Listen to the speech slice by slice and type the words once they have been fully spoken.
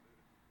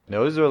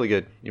No, it was really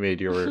good. You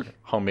made your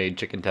homemade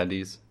chicken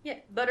tendies. Yeah,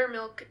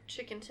 buttermilk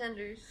chicken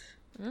tenders.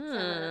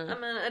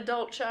 I'm an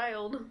adult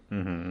child.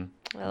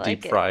 Mm-hmm. I like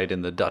Deep it. fried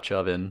in the Dutch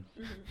oven.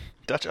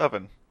 Dutch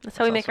oven. That's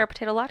how we make our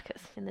potato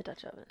latkes, in the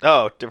Dutch oven.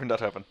 Oh, different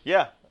Dutch oven.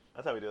 Yeah,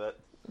 that's how we do that.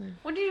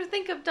 What do you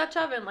think of Dutch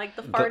oven? Like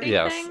the farting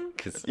yes, thing?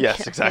 'cause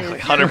Yes, exactly.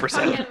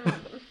 100%.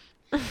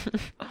 Fucking-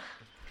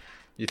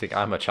 you think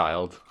I'm a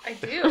child. I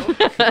do.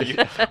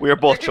 We are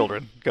both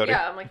children. Cody.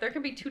 Yeah, I'm like, there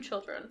could be 2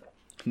 children.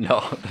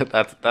 No,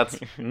 that's.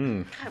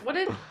 God, what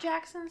did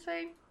Jackson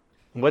say?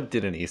 What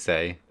didn't he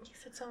say? He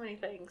said so many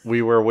things.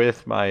 We were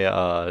with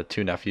my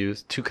 2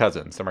 nephews, 2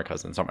 cousins. They're my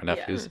cousins, not my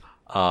nephews.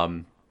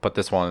 But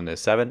this one is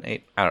 7,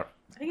 8. I don't know.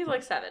 I think he's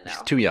like 7 now.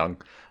 He's too young.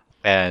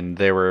 And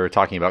they were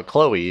talking about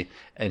Chloe,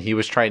 and he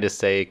was trying to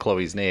say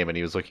Chloe's name, and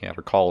he was looking at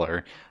her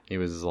collar. He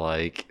was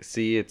like,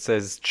 "See, it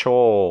says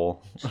Chol."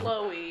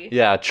 Chloe.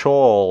 Yeah,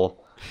 Chol.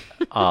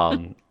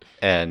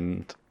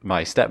 And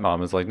my stepmom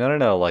was like,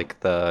 no, like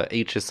the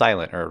H is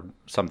silent or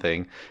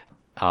something.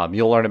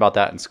 You'll learn about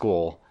that in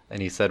school. And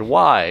he said,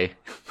 why?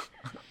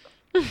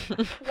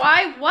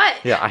 Why what?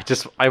 Yeah,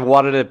 I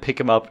wanted to pick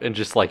him up and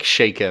just like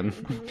shake him.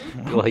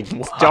 Like,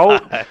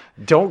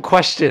 don't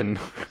question.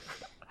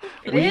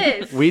 It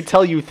is. We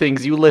tell you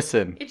things, you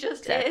listen. It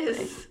just Exactly.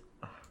 is.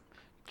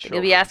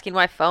 You'll be asking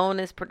why phone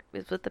is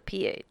with the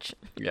PH.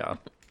 Yeah.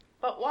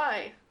 But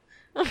why?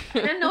 I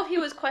didn't know if he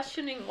was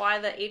questioning why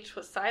the H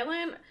was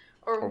silent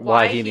or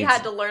why why he he needs-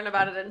 had to learn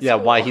about it in Yeah,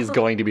 school. why he's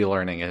going to be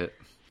learning it.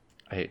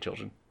 I hate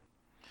children.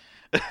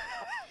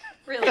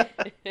 Really?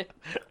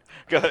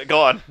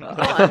 Go on.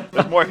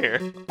 There's more here.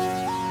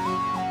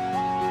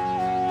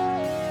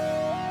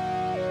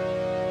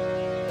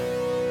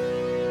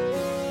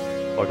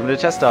 Welcome to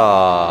Chess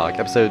Talk,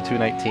 episode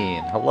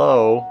 219.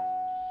 Hello.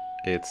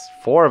 It's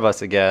 4 of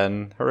us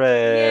again. Hooray!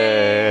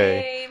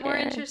 Yay! More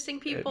interesting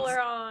people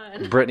are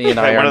on. Brittany and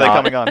I When are are they not...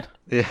 coming on?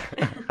 Yeah.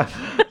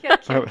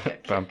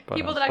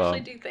 People that actually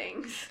do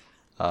things.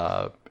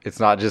 It's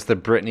not just the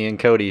Brittany and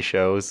Cody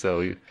show,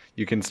 so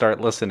you can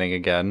start listening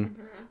again.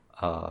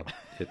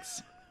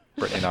 It's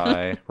Brittany and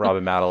I, Rob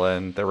and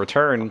Madeline. The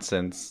return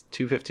since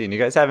 2:15. You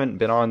guys haven't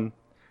been on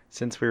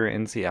since we were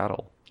in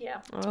Seattle.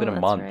 Yeah. It's been a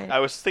month. Right. I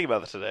was thinking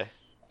about this today.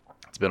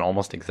 It's been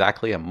almost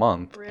exactly a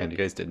month, Rip. and you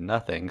guys did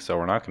nothing, so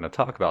we're not going to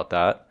talk about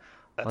that.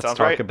 That Let's sounds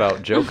talk right.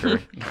 about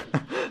Joker.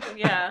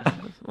 Yeah.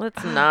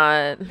 Let's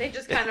not. They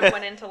just kind of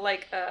went into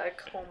like a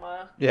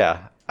coma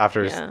Yeah,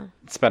 after Yeah.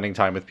 spending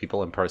time with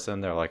people in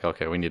person, they're like,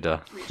 okay, we need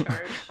to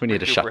recharge.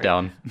 shut Recuperate.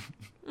 down.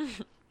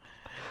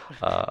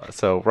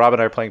 So Rob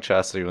and I are playing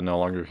chess, so you'll no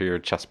longer hear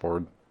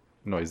chessboard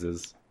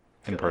noises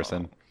in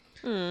person.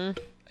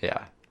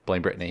 Yeah,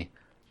 blame Brittany.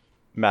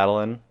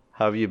 Madeline,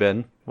 how have you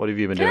been? What have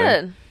you been doing?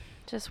 Good.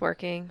 Just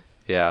working.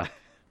 Yeah,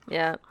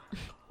 Yeah.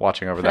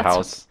 watching over the That's-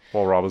 house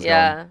while Rob was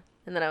Yeah. gone.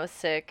 And then I was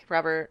sick.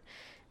 Robert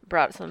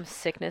brought some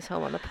sickness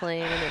home on the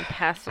plane and then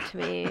passed it to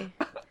me.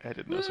 I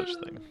didn't know such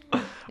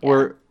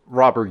thing.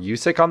 Rob, were you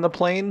sick on the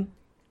plane?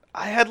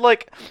 I've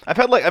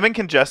been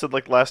congested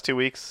like the last 2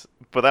 weeks,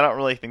 but I don't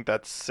really think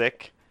that's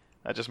sick.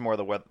 That's just more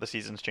the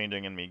season's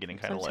changing and me getting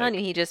So kind I'm of telling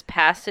you, he just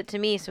passed it to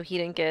me so he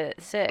didn't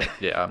get sick.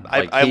 Yeah,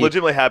 I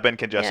legitimately have been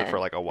congested Yeah. for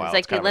like a while. It's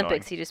like the kind of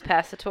Olympics. He just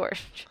passed the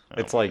torch.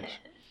 It's like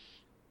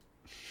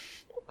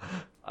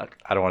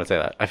I don't want to say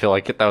that. I feel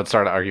like that would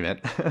start an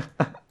argument.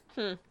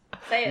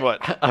 Say it.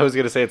 What? I was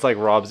gonna say it's like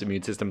Rob's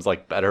immune system's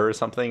like better or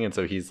something, and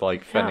so he's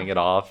like fending it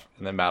off,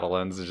 and then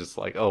Madeline's is just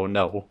like, oh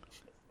no,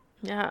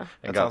 Yeah.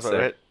 and That got sounds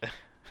about sick. right.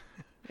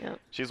 Yeah.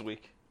 She's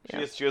weak.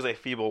 Yeah. She is a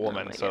feeble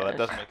woman, my so that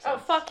gosh. does make Oh,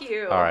 sense. fuck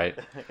you. All right,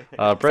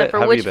 Brett, for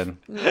how have you which- been?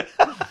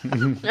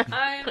 I'm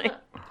fine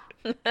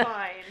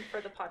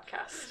for the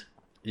podcast.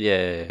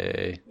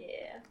 Yay!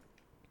 Yeah.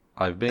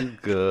 I've been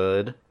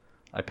good.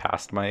 I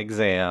passed my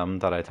exam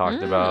that I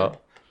talked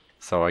about,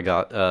 so I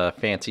got a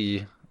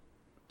fancy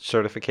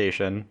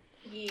certification,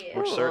 Yeah.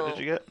 Which cert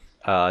did you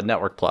get?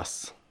 Network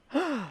Plus.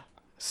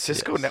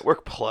 Cisco Yes.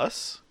 Network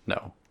Plus?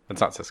 No,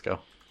 it's not Cisco.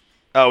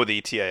 Oh,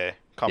 the TIA.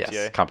 CompTIA.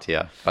 Yes,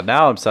 CompTIA. But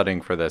now I'm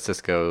studying for the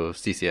Cisco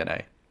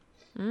CCNA.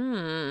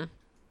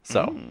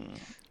 So. Are you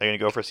going to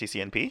go for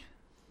CCNP?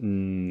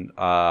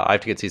 I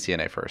have to get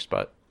CCNA first,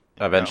 but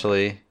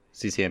eventually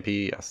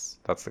CCNP, yes,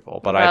 that's the goal.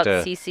 But What I have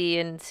about to. CC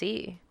and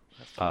C?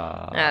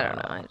 Uh, I don't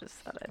know. I just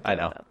thought I'd I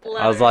throw know. it out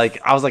there. I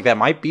was like, that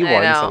might be I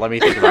one. So know. let me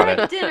think We were about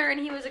at it. dinner and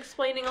he was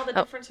explaining all the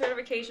Oh. different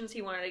certifications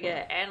he wanted to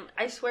get, and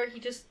I swear he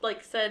just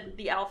like said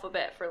the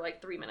alphabet for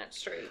like 3 minutes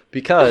straight.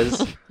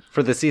 Because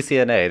for the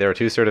CCNA, there are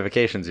 2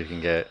 certifications you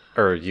can get,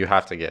 or you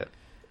have to get.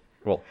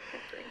 Well,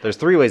 there's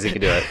 3 ways you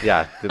can do it.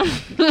 Yeah,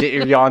 get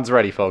your yawns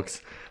ready,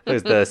 folks.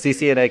 There's the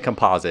CCNA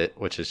Composite,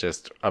 which is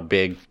just a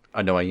big,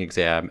 annoying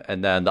exam,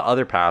 and then the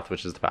other path,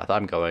 which is the path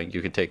I'm going,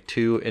 you can take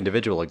 2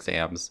 individual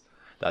exams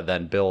that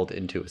then build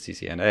into a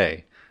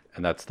CCNA,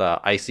 and that's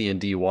the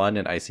ICND1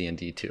 and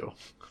ICND2.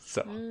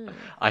 So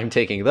I'm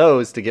taking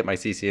those to get my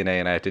CCNA,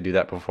 and I have to do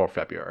that before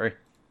February.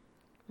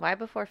 Why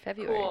before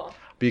February? Cool.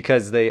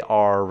 Because they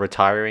are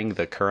retiring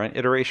the current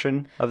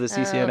iteration of the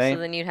CCNA. Oh, so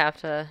then you'd have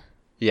to.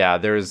 Yeah,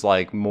 there's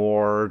like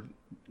more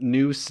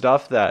new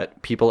stuff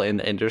that people in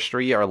the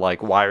industry are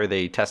like, why are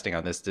they testing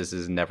on this? This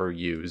is never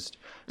used.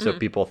 So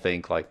people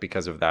think like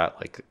because of that,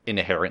 like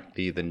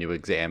inherently the new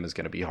exam is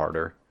going to be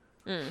harder.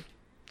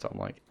 So I'm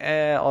like,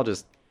 I'll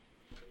just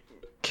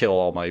kill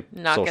all my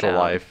Knock it social out.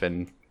 life.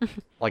 And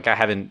like, I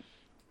haven't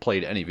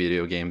played any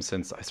video games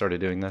since I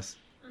started doing this.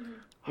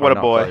 What a Hard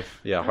Knock boy. Life.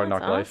 Yeah, Hard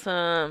Knock That's Life.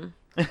 awesome.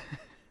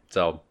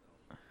 So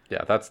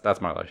yeah,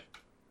 that's my life.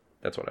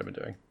 That's what I've been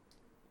doing.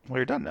 Well,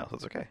 you're done now. So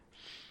it's okay.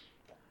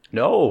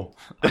 No,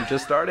 I'm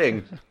just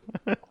starting.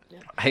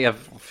 I have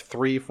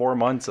 3-4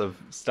 months of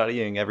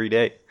studying every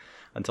day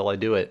until I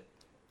do it.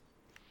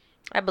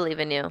 I believe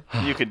in you.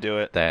 You can do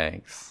it.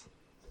 Thanks.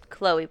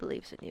 Chloe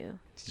believes in you.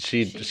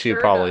 She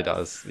sure probably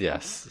does. does.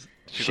 Yes.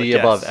 She's She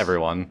like, above yes.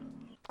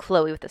 everyone.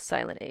 Chloe with the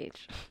silent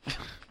H.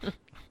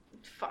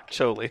 Fuck.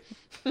 Choli.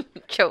 He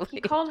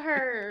Chloe. called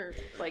her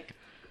like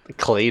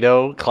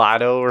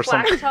Clado or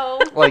something. Plateau.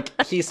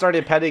 Like he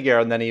started petting her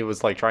and then he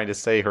was like trying to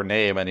say her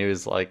name and he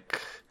was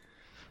like,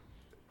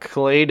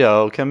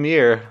 Clado, come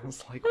here. I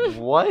was like,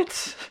 what?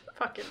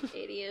 Fucking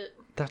idiot.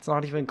 That's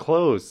not even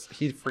close.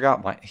 He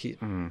forgot my He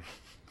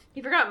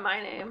forgot my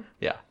name,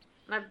 yeah.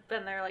 and I've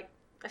been there like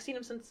I've seen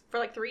him for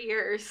like 3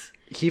 years.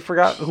 He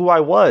forgot who I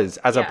was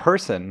as a Yeah.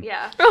 person.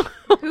 Yeah. Oh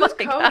Who's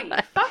my Cody?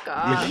 God. Fuck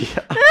off.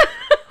 Yeah.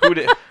 Who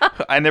did?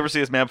 I never see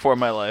this man before in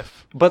my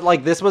life. But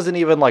like this wasn't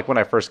even like when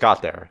I first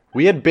got there.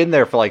 We had been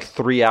there for like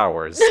 3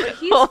 hours. But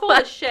he's Oh full my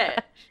of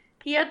shit.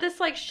 He had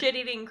this like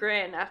shit-eating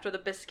grin after the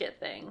biscuit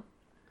thing.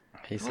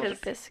 He's What a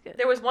biscuit.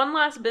 There was one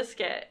last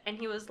biscuit, and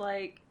he was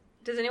like,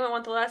 "Does anyone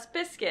want the last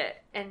biscuit?"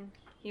 And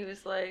he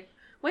was like,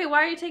 "Wait,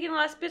 why are you taking the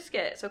last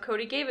biscuit?" So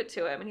Cody gave it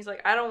to him, and he's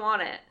like, "I don't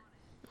want it."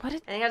 What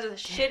did And he has a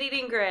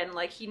shit-eating grin,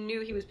 like he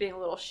knew he was being a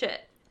little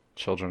shit.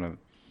 children of should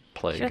have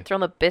plague.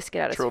 thrown the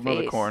biscuit at his Throw him in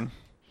face? the corn.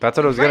 That's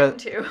what I was gonna.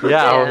 Threatened to.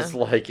 Yeah, I Yeah. was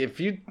like,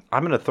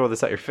 I'm gonna throw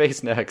this at your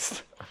face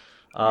next.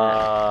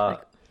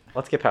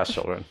 Let's get past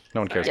children.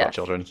 No one cares Yes. about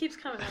children. He keeps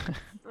coming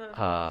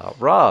up.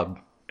 Rob,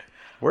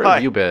 where Hi.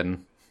 have you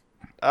been?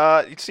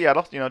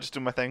 Seattle. Just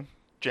doing my thing,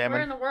 Where in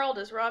jamming. the world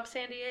is Rob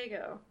San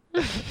Diego?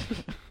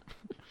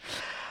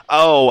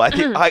 Oh, I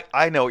think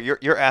I know.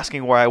 You're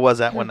asking where I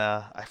was at when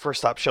I first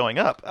stopped showing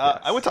up.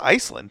 I went to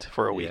Iceland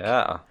for a week.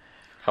 Yeah.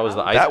 How was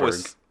the iceberg? That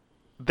was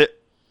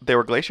there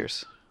were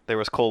glaciers. There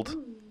was cold.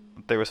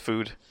 There was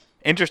food.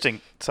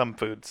 Interesting. Some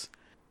foods.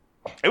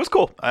 It was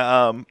cool.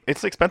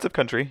 It's an expensive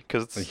country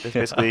because it's Yeah.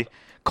 basically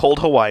cold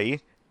Hawaii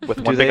with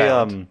Do one big they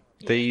island.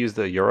 they use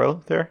the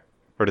euro there,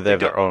 or do they have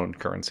They their own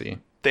currency?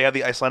 They have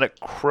the Icelandic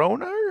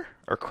kroner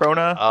or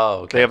krona. Oh,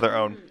 okay. They have their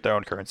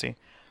own currency.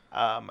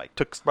 I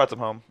brought some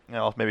home.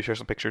 I'll maybe share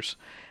some pictures.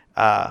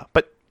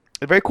 But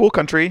a very cool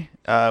country.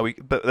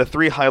 The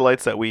three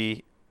highlights that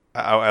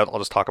I'll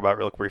just talk about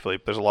real briefly.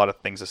 There's a lot of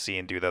things to see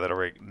and do there that are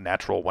very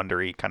natural,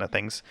 wondery kind of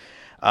things.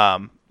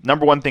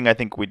 Number one thing I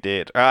think we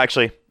did,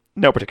 actually,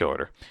 no particular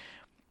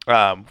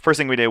order. First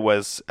thing we did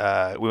was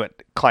we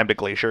climbed a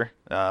glacier.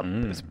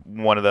 It's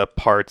one of the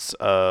parts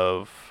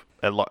of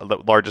the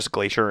largest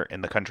glacier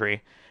in the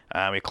country.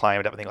 We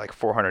climbed up, I think, like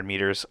 400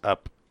 meters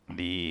up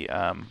the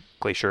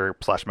glacier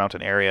 /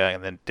 mountain area,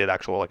 and then did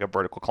actual like a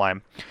vertical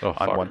climb on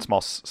fuck. one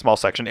small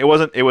section. It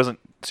wasn't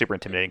super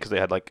intimidating because they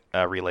had like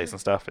relays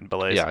and stuff and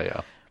belays.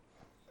 Yeah.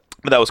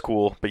 But that was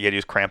cool. But you had to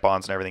use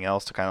crampons and everything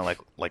else to kind of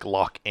like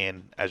lock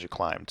in as you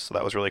climbed. So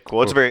that was really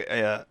cool. It's a very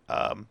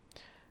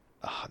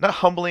not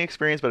humbling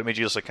experience, but it made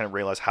you just like kind of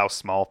realize how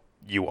small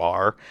you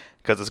are,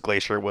 because this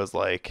glacier was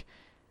like,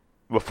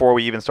 before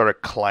we even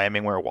started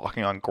climbing, we were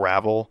walking on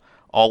gravel.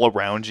 All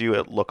around you,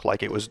 it looked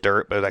like it was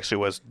dirt, but it actually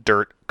was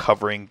dirt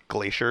covering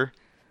glacier.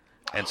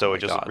 And so Oh it my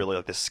just God. really,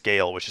 like, the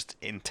scale was just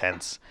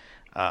intense.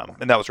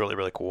 And that was really,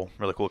 really cool.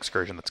 Really cool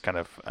excursion that's kind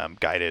of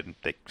guided, and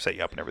they set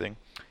you up and everything.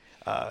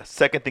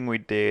 Second thing we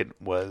did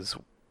was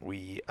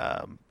we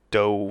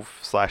dove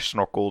 /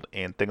 snorkeled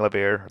in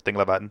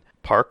Thinglevaden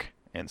Park.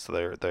 And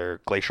so they're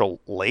glacial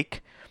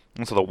lake.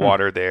 And so the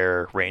water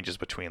there ranges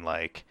between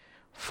like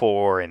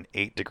 4 and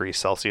 8 degrees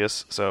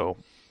Celsius. So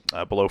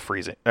below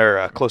freezing,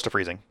 or close to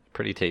freezing.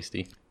 Pretty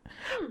tasty.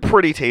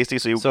 Pretty tasty.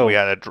 So we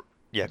had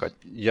yeah, go ahead.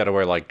 You got to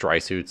wear like dry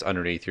suits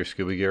underneath your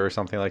scuba gear or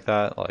something like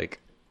that. Like,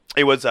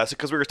 It was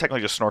because we were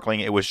technically just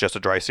snorkeling. It was just a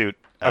dry suit.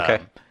 Okay.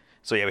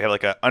 So yeah, we have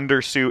like a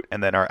undersuit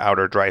and then our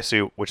outer dry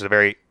suit, which is a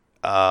very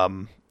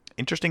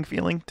interesting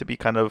feeling to be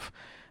kind of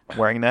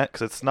wearing that,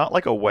 because it's not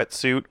like a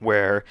wetsuit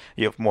where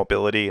you have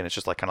mobility and it's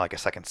just like kind of like a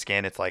second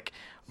skin. It's like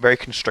very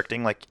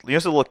constricting. Like, the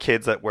little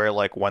kids that wear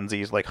like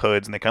onesies, like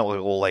hoods, and they kind of look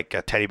little like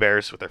teddy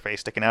bears with their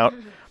face sticking out.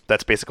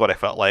 That's basically what I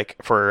felt like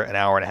for an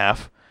hour and a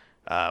half,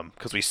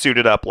 because we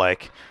suited up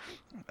like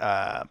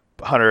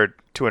 100,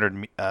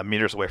 200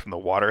 meters away from the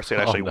water, so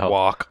you'd actually no.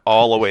 walk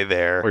all the way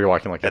there. or you're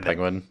walking like a And then-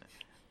 penguin.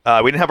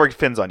 We didn't have our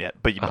fins on yet,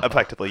 but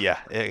effectively, yeah,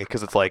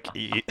 because it's like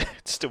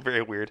it's still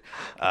very weird.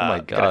 Oh my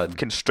kind of God.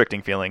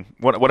 constricting feeling.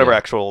 One of our Yeah.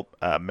 actual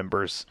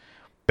members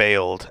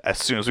bailed as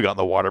soon as we got in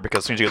the water, because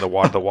as soon as you get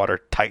in the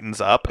water tightens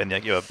up, and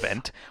you have a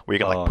vent where you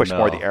can like Oh, push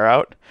more of the no. air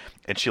out.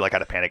 And she like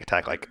had a panic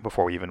attack like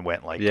before we even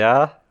went like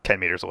Yeah. 10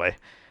 meters away,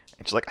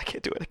 and she's like, I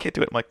can't do it.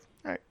 I'm like,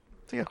 all right.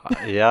 See ya.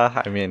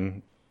 Yeah, I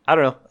mean, I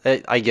don't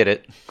know. I get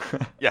it.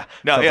 Yeah.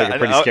 No. Sounds Yeah. like a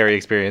pretty scary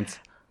experience.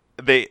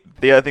 The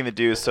other thing to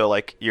do is so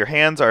like your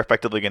hands are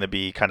effectively going to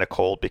be kind of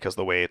cold because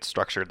the way it's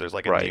structured, there's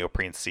like a Right.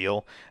 neoprene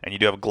seal, and you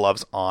do have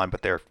gloves on,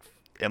 but they're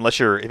if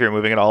you're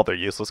moving at all, they're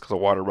useless because the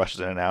water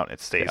rushes in and out and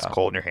it stays Yeah.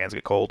 cold and your hands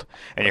get cold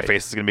and your Right.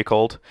 face is going to be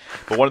cold.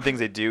 But one of the things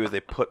they do is they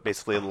put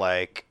basically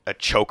like a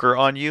choker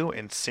on you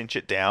and cinch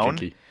it down.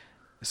 Kinky.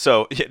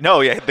 So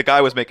the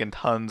guy was making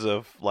tons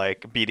of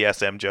like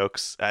BDSM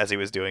jokes as he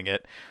was doing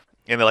it,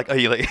 and they're like, oh,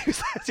 he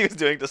was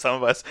doing it to some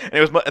of us, and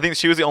it was I think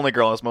she was the only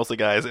girl, and it was mostly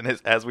guys. And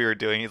as we were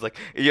doing, he's like,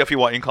 yeah, if you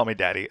want, you can call me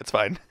daddy, it's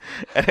fine.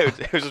 And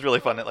it was just really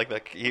fun.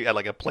 Like he had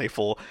like a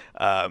playful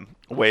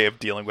way of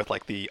dealing with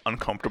like the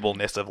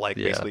uncomfortableness of like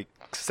Yeah. basically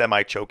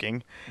semi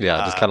choking. Yeah,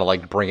 just kind of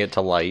like bring it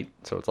to light.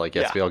 So it's like,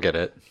 yes, yeah. we all get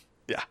it.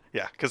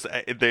 Yeah, because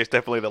there's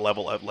definitely the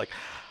level of like,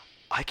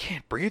 I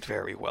can't breathe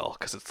very well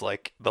because it's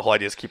like the whole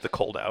idea is keep the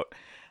cold out,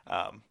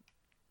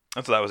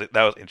 and so that was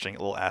interesting, a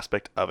little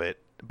aspect of it.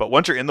 But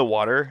once you're in the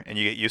water and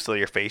you get used to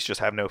your face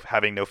just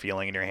having no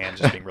feeling in your hands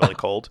just being really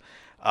cold,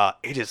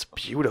 it is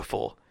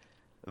beautiful.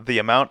 The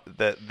amount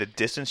the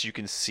distance you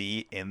can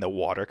see in the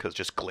water because it's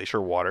just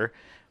glacier water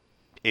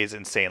is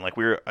insane. Like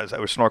as I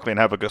was snorkeling and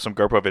have some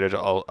GoPro footage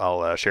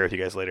I'll share with you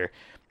guys later.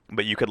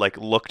 But you could like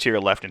look to your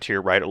left and to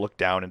your right or look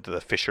down into the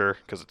fissure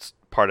because it's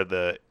part of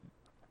the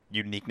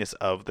uniqueness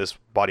of this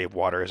body of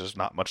water is there's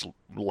not much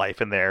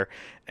life in there,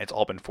 and it's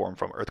all been formed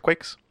from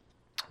earthquakes.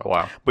 Oh,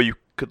 wow. But you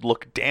could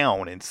look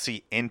down and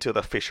see into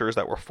the fissures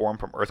that were formed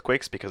from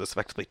earthquakes because it's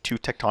effectively two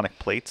tectonic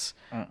plates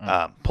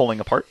pulling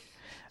apart.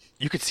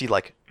 You could see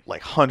like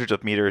hundreds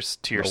of meters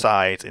to your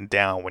sides and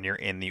down when you're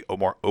in the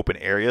more open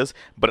areas,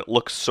 but it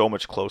looks so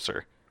much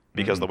closer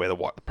because of the way the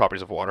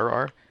properties of water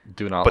are.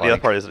 Do not But like. the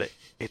other part is that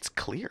it's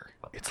clear.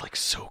 It's like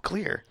so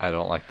clear. I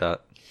don't like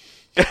that.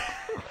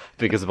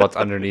 Because of what's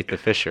underneath the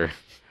fissure.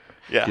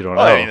 Yeah. You don't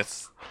Well, know. I mean,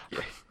 it's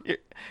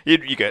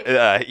you could.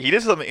 He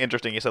did something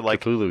interesting. He said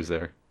like, Cthulhu's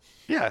there.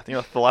 yeah,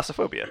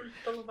 thalassophobia.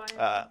 The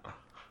Leviathan.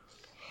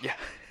 Yeah.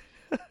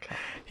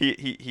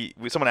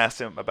 Someone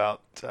asked him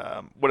about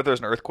what if there's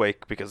an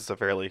earthquake because it's a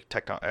fairly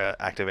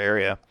active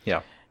area.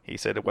 Yeah. He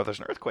said, well, there's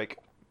an earthquake.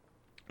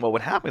 Well,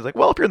 what happens? Like,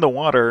 well, if you're in the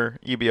water,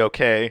 you'd be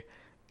okay.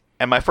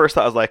 And my first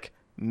thought was like,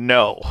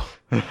 no,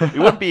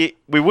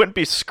 we wouldn't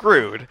be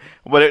screwed,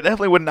 but it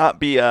definitely would not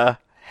be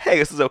hey,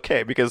 this is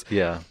okay, because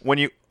Yeah. when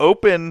you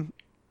open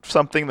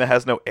something that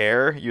has no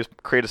air, you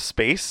create a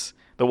space.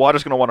 The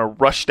water's going to want to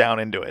rush down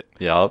into it,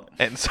 Yup.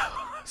 and so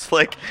it's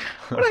like,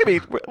 I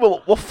mean,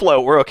 we'll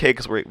float. We're okay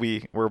because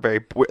we're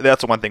very.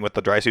 That's the one thing with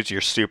the dry suits.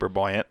 You're super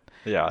buoyant.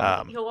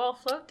 Yeah. You'll all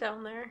float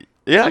down there.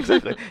 Yeah,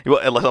 exactly. Well,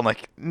 unless I'm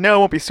like, no, it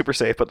won't be super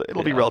safe, but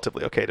it'll be Yeah.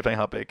 relatively okay depending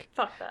how big.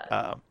 Fuck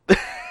that.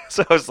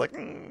 So I was like,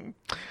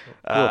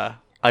 Well,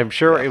 I'm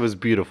sure it was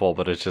beautiful,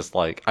 but it's just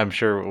like, I'm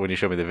sure when you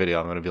show me the video,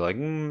 I'm going to be like,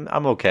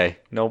 I'm okay.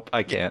 Nope,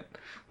 I can't.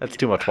 That's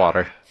too much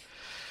water.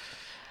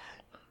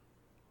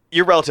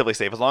 you're relatively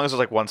safe as long as there's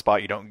like one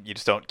spot you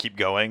just don't keep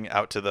going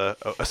out to the.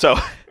 So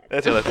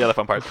that's the other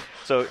fun part.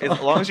 So as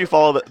long as you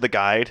follow the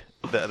guide,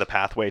 the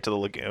pathway to the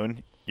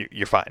lagoon,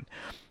 you're fine.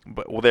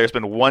 But there's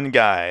been one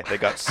guy that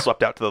got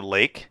swept out to the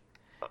lake,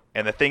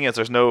 and the thing is,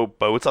 there's no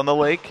boats on the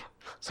lake.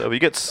 So if you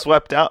get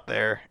swept out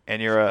there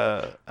and you're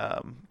a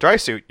dry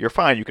suit, you're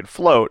fine. You can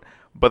float,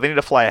 but they need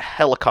to fly a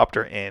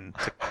helicopter in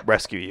to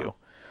rescue you.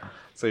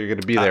 So you're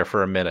going to be there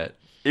for a minute.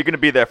 You're going to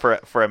be there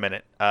for a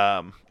minute.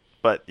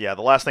 But yeah,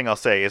 the last thing I'll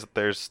say is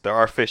that there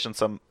are fish in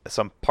some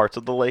parts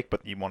of the lake,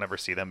 but you won't ever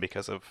see them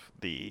because of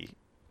the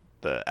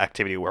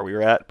activity where we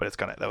were at. But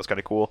that was kind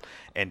of cool.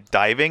 And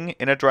diving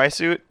in a dry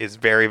suit is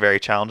very, very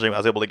challenging. I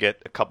was able to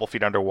get a couple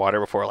feet underwater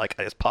before I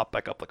just popped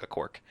back up like a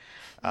cork.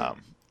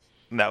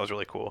 And that was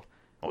really cool.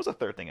 What was the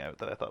third thing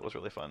that I thought was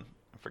really fun?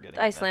 I'm forgetting.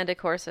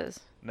 Icelandic horses.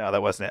 No,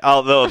 that wasn't it.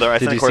 Although the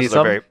Icelandic you see horses are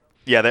some? very.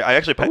 Yeah, I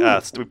actually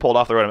we pulled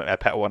off the road at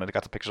Pet One and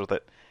got some pictures with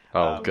it.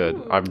 Oh, good.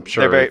 I'm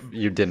sure very- if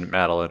you didn't,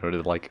 Madeline would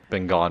have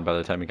been gone by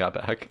the time you got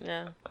back.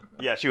 Yeah.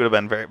 Yeah, she would have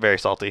been very, very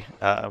salty.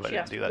 But I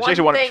Yeah. didn't do that. She One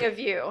actually wanted. thing of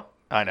you.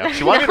 I know.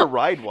 She wanted me to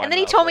ride one. And then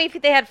he though, told but- me if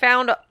they had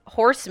found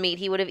horse meat,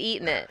 he would have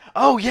eaten it.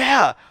 Oh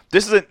yeah,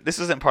 this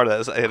isn't part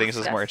of that. I think this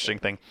is a more Disgusting. interesting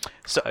thing.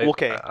 So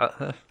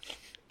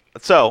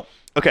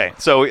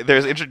So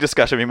there's interesting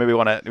discussion.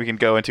 We can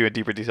go into in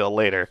deeper detail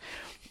later.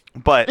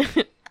 But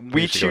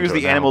we should go choose into it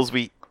the now. animals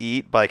we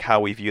eat by how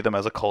we view them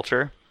as a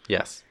culture.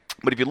 Yes.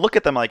 But if you look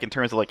at them like in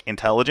terms of like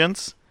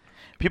intelligence,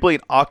 people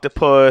eat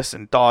octopus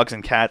and dogs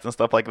and cats and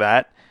stuff like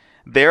that.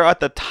 They're at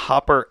the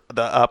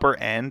upper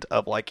end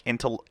of like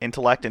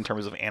intellect in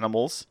terms of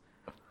animals,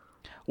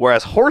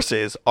 whereas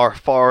horses are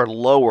far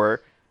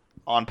lower,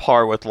 on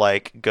par with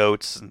like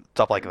goats and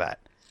stuff like that.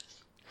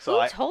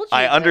 So Who told you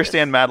I this?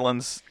 understand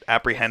Madeline's This is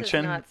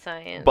apprehension, not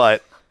science.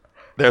 but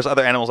there's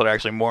other animals that are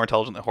actually more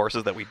intelligent than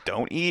horses that we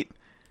don't eat,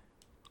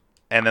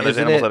 and then there's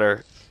Isn't animals it- that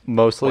are.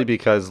 Mostly What?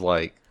 because,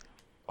 like,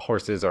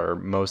 horses are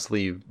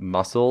mostly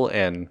muscle,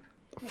 and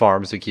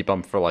farms who keep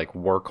them for, like,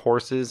 work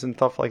horses and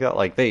stuff like that.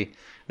 Like, they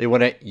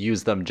wouldn't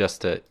use them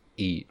just to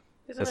eat,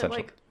 Isn't it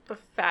essentially. like the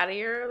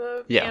fattier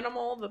the Yeah.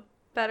 animal, the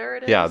better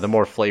it is. Yeah, the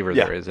more flavor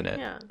Yeah. there is in it.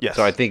 Yeah. Yes.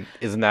 So I think,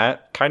 isn't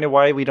that kind of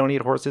why we don't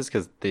eat horses?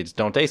 Because they just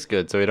don't taste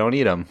good, so we don't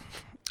eat them.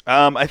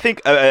 I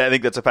think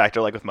that's a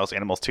factor, like with most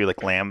animals too,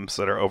 like lambs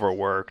that are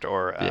overworked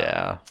or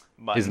Yeah.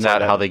 muttons Isn't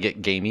that like how they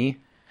get gamey?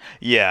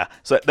 Yeah,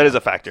 so that is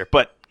a factor.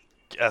 But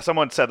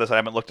someone said this, I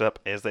haven't looked it up,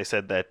 is they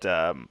said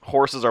that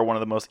horses are one of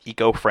the most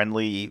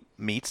eco-friendly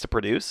meats to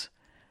produce.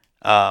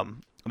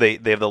 They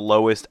have the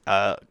lowest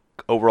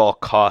overall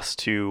cost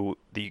to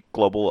the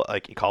global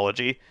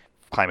ecology,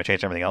 climate change,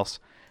 and everything else.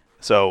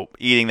 So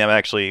eating them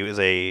actually is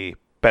a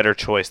better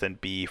choice than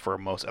beef for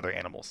most other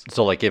animals.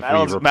 So like if we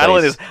replace...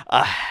 Madeline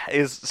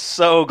is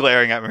so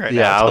glaring at me right now.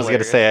 Yeah, It's I was gonna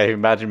hilarious. say, I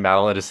imagine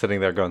Madeline is sitting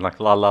there going like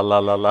la la la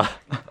la la.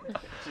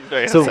 She's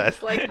very So- upset.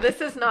 It's like, this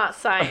is not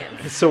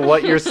science. So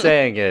what you're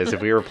saying is,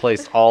 if we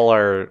replaced all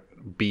our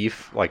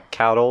beef, like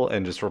cattle,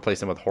 and just replace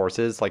them with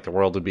horses, like the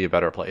world would be a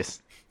better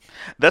place.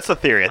 That's the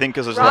theory, I think,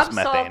 because there's Rob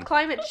less solved methane.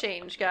 climate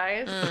change,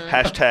 guys.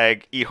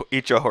 Hashtag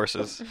eat your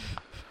horses.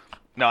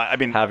 No, I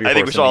mean, Have your I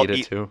think we horse should all and eat it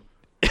eat. too.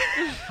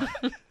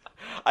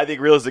 I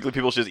think realistically,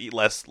 people should eat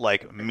less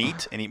like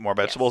meat and eat more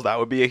vegetables. That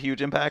would be a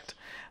huge impact.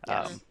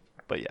 Yes.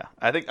 But yeah,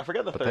 I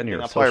forget the But third then thing. you're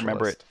a I'll probably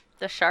remember socialist. it.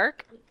 The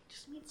shark?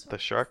 The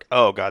shark.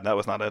 Oh god, that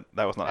was not a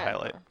I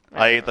highlight. know.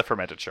 I ate the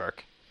fermented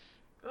shark.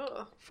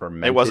 Ugh.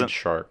 Fermented wasn't-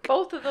 shark.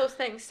 Both of those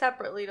things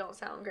separately don't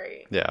sound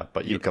great. Yeah,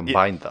 but you Y-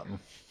 combine them.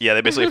 Yeah,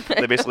 they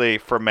basically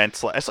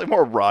ferment. It's like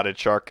more rotted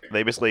shark.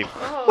 They basically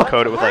Oh,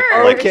 coat it with that's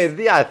like worse.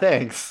 Okay, yeah,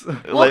 thanks. Well,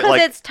 because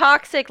like it's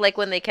toxic. Like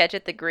when they catch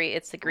it,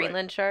 it's the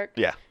Greenland shark.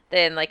 yeah.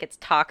 Then like it's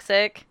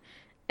toxic,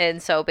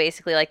 and so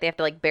basically like they have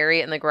to like bury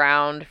it in the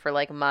ground for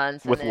like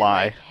months With and then,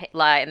 lye. like,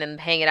 lye, and then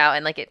hang it out,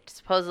 and like it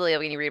supposedly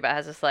when you read about it,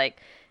 has this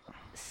like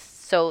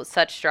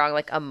such strong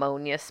like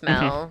ammonia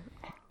smell.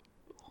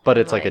 But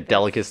it's like a Like,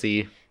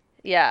 delicacy.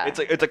 Yeah,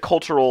 It's a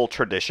cultural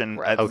tradition.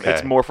 Right. Okay.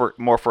 It's more for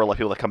like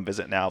people that come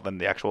visit now than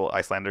the actual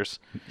Icelanders.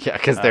 Yeah,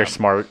 because they're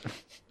smart.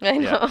 I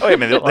know. Yeah. Oh, I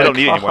mean, they don't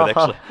need it anymore. They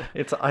actually.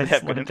 It's an have good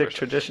Icelandic impressions.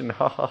 tradition.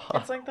 Ha ha ha.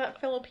 It's like that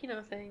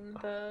Filipino thing,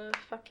 the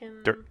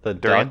fucking The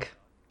Durian? duck.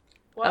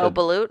 what? Oh,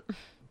 balut,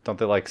 Don't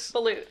they like?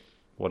 balut.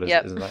 What is?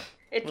 Yep. Isn't that?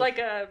 It's like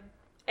a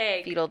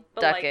egg. fetal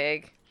but duck like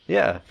egg.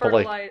 Yeah, but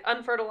Fertilized, like,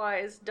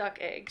 unfertilized duck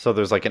egg. so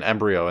there's like an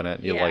embryo in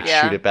it. You like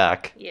Yeah. shoot it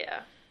back.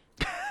 Yeah.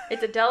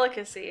 It's a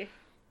delicacy.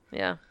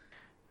 Yeah.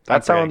 That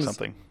I'm forgetting sounds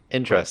something.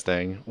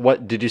 interesting.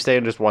 What did you stay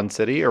in just one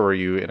city, or were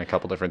you in a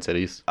couple different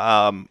cities?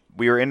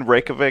 We were in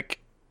Reykjavik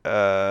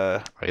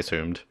I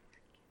assumed.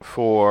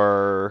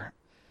 for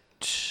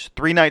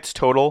 3 nights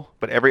total,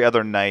 but every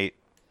other night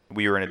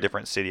we were in a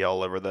different city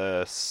all over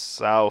the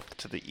south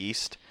to the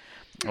east.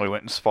 And we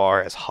went as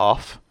far as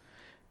Hof,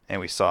 and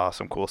we saw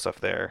some cool stuff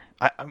there.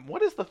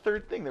 What is the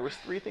third thing? There was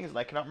 3 things, and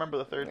I cannot remember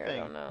the third I thing.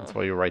 don't know. That's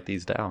why you write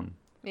these down.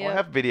 Well, I Yeah.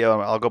 have video.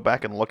 And I'll go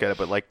back and look at it,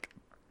 but like,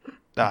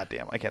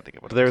 damn, I can't think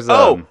of what. There's,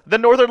 oh, the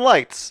Northern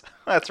Lights.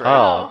 That's right.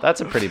 Oh, that's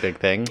a pretty big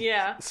thing.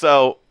 Yeah.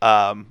 So,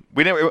 I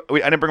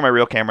didn't bring my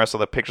real camera, so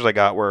the pictures I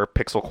got were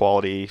pixel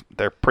quality.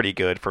 They're pretty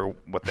good for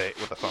what the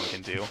phone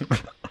can do.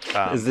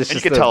 Is this and just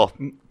you can a tell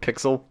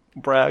pixel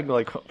brag?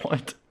 Like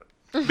what?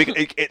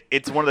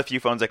 it's one of the few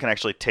phones that can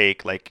actually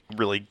take like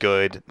really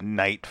good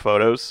night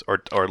photos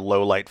or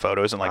low light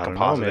photos and like I don't know,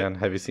 composite it. man.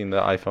 Have you seen the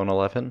iPhone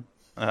 11?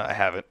 I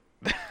haven't.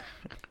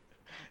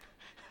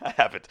 I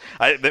haven't.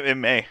 It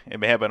may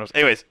have been.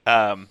 Anyways,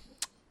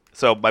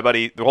 so my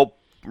buddy, the whole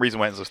reason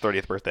went was his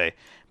 30th birthday,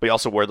 but he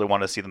also weirdly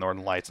wanted to see the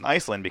Northern Lights in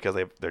Iceland because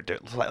they're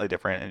slightly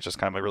different and it's just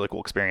kind of a really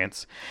cool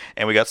experience.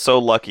 And we got so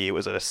lucky; it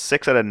was at a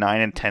 6 out of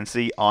 9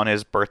 intensity on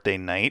his birthday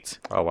night,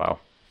 Oh wow.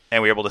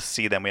 and we were able to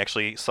see them. We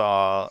actually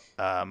saw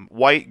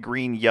white,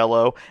 green,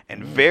 yellow,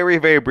 and very,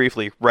 very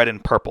briefly red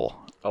and purple,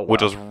 Oh,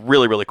 which wow. was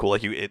really, really cool.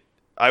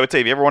 I would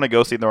say if you ever want to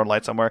go see the Northern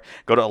Lights somewhere,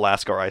 go to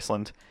Alaska or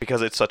Iceland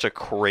because it's such a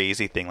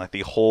crazy thing. Like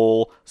the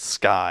whole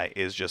sky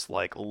is just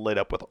like lit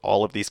up with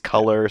all of these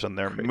colors and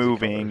they're Crazy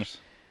moving. colors.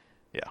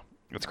 Yeah,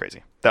 it's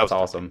crazy. That's was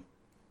awesome.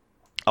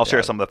 I'll share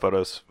Yeah. some of the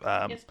photos.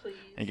 Yes, please.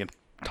 And you can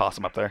toss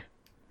them up there.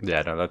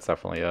 Yeah, no, that's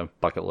definitely a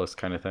bucket list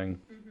kind of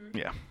thing.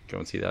 Yeah. Go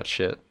and see that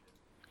shit.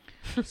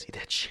 See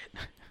that shit.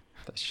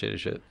 That shit is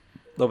shit.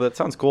 No, but that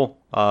sounds cool.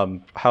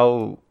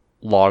 How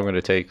long would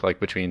it take, like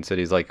between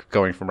cities, like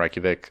going from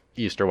Reykjavik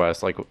east or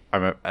west? Like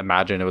I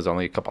imagine it was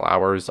only a couple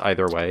hours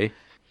either way.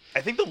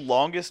 I think the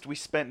longest we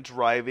spent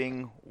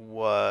driving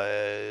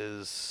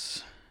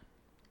was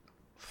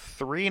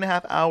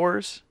 3.5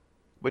 hours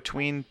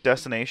between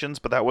destinations,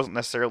 but that wasn't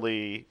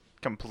necessarily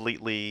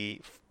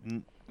completely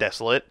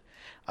desolate.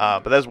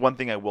 But that's one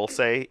thing I will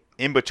say: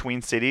 in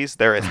between cities,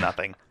 there is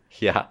nothing.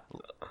 Yeah,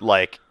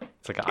 Like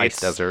it's like an ice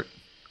It's- desert.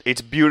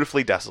 it's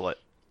beautifully desolate.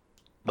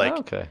 Like Oh,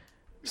 okay,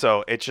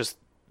 so, it's just,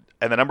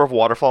 and the number of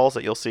waterfalls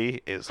that you'll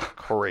see is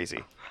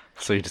crazy.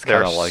 so you just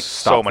there kind of are like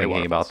so stop many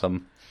thinking about waterfalls.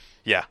 them.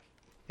 Yeah,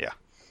 yeah.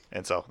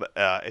 And so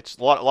it's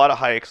a lot of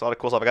hikes, a lot of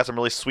cool stuff. I got some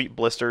really sweet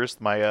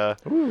blisters. My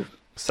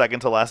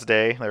second to last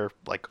day, they're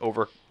like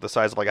over the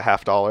size of like a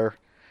 $50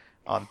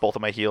 on both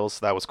of my heels.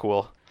 That was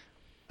cool.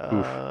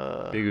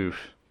 Big oof.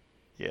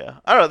 Yeah,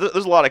 I don't know.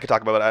 There's a lot I could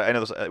talk about. But I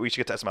know we should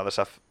get to some other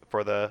stuff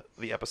for the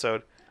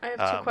episode. I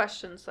have 2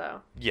 questions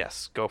though.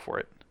 Yes, go for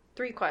it.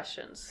 3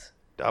 questions.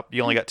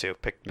 You only got 2.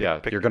 Pick Yeah,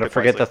 pick, you're gonna pick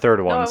forget wisely. the third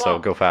No, one, I so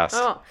won't. go fast.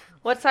 Oh,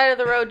 what side of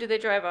the road do they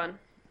drive on?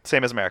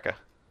 Same as America.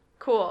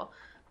 Cool.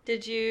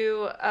 Did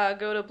you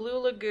go to Blue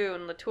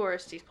Lagoon, the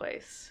touristy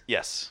place?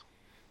 Yes.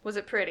 Was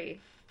it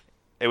pretty?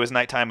 It was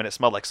nighttime and it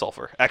smelled like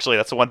sulfur. Actually,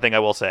 that's the one thing I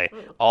will say.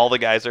 All the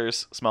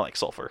geysers smell like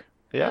sulfur.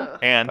 Yeah,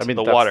 And I mean,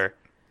 the that's- water.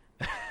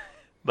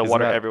 The Isn't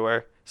water that-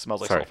 everywhere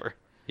smells like Sorry. sulfur.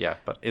 yeah,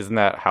 but isn't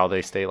that how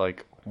they stay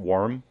like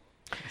warm?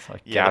 It's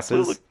like Yeah,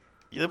 gases.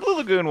 The Blue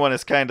Lagoon one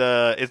is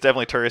it's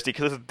definitely touristy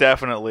because it's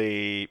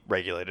definitely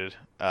regulated.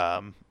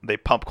 They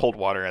pump cold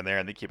water in there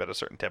and they keep it at a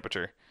certain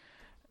temperature.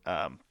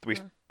 We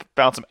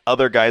found some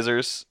other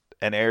geysers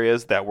and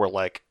areas that were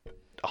like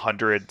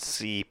 100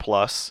 C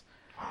plus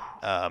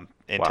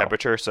in Wow.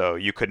 temperature, so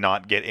you could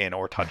not get in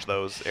or touch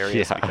those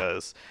areas Yeah.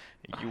 because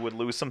you would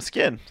lose some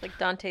skin. It's like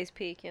Dante's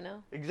Peak, you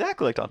know?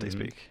 Exactly like Dante's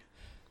Peak.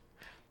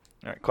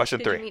 All right, question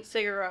Did 3. you meet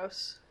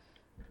Sigaros?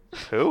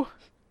 Who?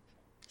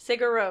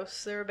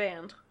 Sigaros, they're a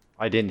band.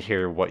 I didn't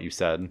hear what you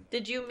said.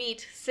 Did you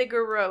meet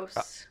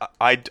Sigaros?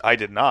 I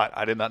did not.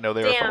 I did not know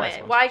they were from Damn it!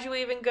 Iceland. Why'd you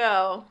even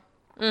go?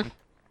 I don't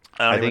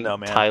I even think know,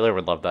 man. Tyler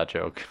would love that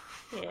joke,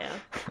 Yeah.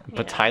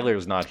 but Yeah.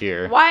 Tyler's not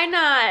here Why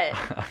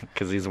not?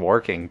 because he's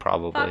working Fuck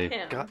probably.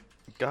 him.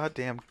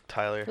 Goddamn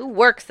Tyler. Who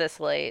works this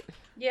late?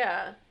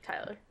 Yeah,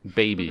 Tyler.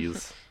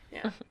 Babies.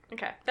 Yeah.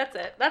 Okay, that's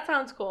it. That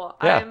sounds cool.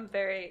 Yeah. I'm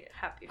very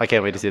happy. I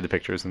can't wait to see the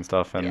pictures and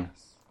stuff, and Yes.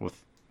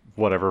 with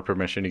whatever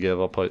permission you give,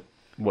 I'll put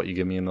what you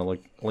give me in the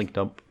link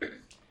dump.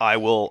 I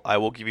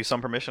will give you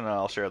some permission and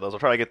I'll share those. I'll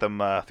try to get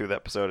them through the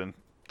episode and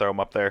throw them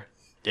up there.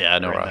 Yeah,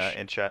 no or rush.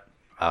 in chat.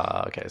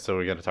 Okay, so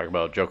we're gonna talk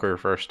about Joker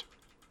first,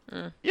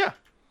 Yeah.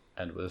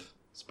 and with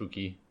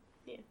spooky.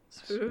 Yeah.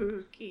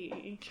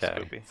 Spooky. Okay.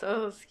 Spoopy.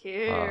 So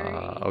scary.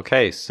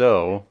 Okay,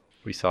 so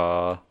we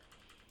saw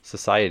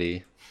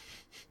Society.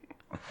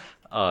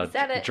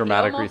 said it. He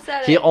Dramatic. almost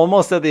said He it.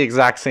 almost said the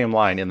exact same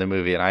line in the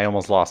movie, and I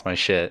almost lost my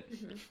shit.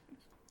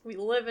 We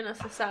live in a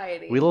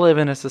society. We live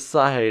in a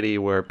society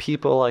where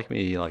people like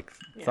me, like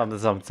Yeah.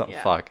 something,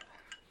 Yeah. fuck.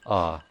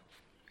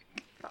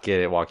 Get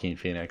it, Joaquin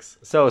Phoenix.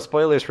 So,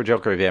 spoilers for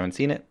Joker if you haven't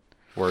seen it.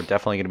 We're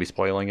definitely going to be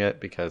spoiling it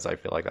because I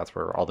feel like that's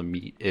where all the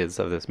meat is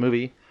of this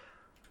movie.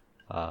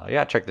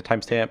 Yeah, check the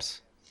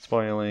timestamps.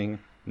 Spoiling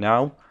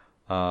now.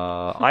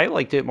 I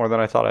liked it more than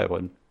I thought I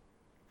would.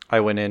 I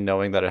went in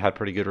knowing that it had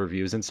pretty good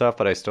reviews and stuff,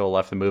 but I still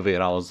left the movie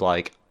and I was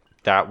like,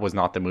 that was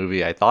not the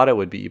movie I thought it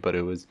would be, but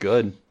it was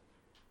good.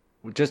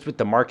 Just with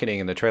the marketing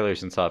and the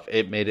trailers and stuff,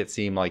 it made it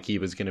seem like he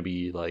was going to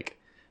be like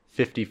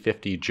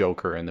 50-50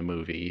 Joker in the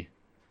movie.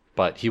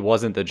 But he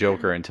wasn't the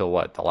Joker until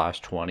what, the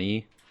last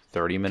 20,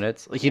 30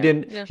 minutes? Like he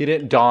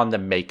didn't don the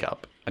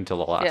makeup until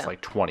the last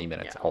like 20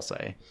 minutes, I'll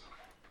say.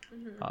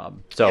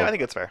 So Yeah, I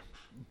think it's fair.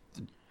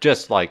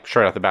 just like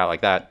straight off the bat,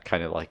 like that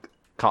kind of like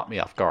caught me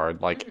off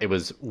guard. Like it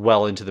was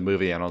well into the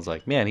movie, and I was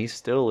like, man, he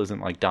still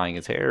isn't like dyeing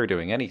his hair or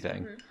doing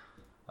anything.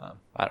 I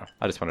don't know.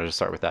 I just wanted to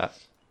start with that.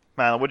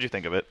 Man, what'd you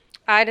think of it?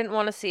 I didn't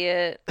want to see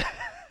it.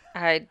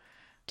 I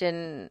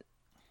didn't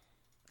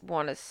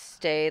want to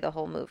stay the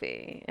whole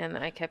movie, and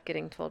I kept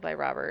getting told by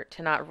Robert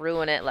to not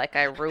ruin it like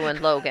I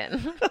ruined Logan.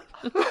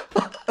 What does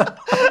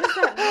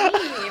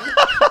that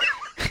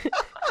mean?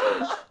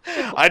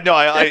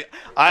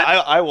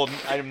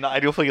 I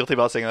do feel guilty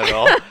about saying that at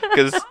all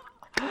because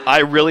I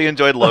really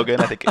enjoyed Logan.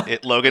 I think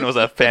Logan was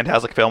a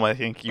fantastic film. I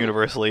think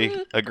universally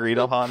agreed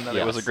upon that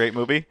it was a Yes. great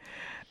movie.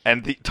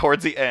 And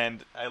towards the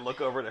end, I look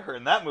over to her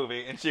in that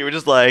movie, and she was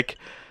just like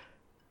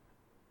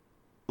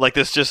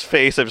this just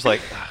face. I'm just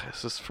like,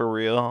 is this for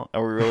real?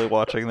 Are we really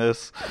watching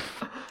this?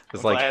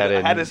 It's So like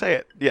I had to say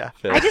it. Yeah.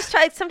 I just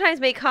try sometimes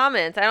make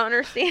comments. I don't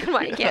understand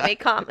why you can't make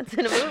comments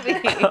in a movie.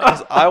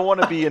 'Cause I want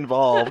to be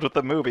involved with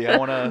the movie. I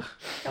want to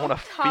Talk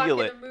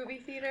feel in it. a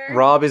movie theater.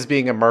 Rob is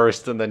being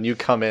immersed, and then you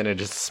come in and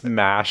just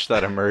smash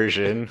that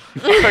immersion.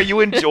 Are you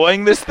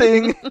enjoying this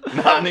thing?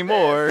 Not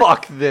anymore.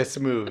 Fuck this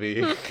movie.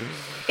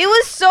 It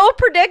was so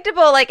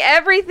predictable, like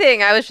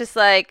everything. I was just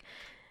like,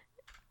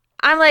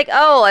 I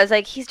was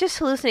like, he's just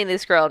hallucinating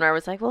this girl. And I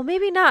was like, well,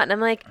 maybe not. And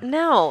I'm like,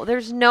 no,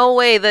 there's no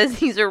way that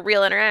these are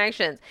real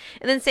interactions.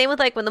 And then same with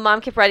like when the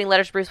mom kept writing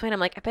letters to Bruce Wayne, I'm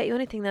like, I bet you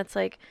anything that's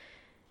like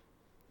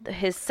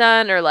his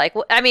son or like,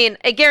 I mean,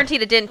 I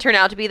guaranteed it didn't turn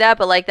out to be that,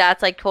 but like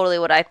that's like totally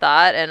what I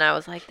thought. And I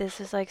was like, this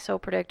is like so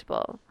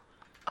predictable.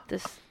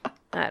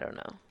 I don't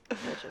know. It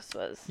just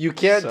was. You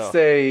can't So-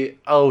 say,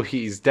 oh,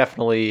 he's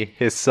definitely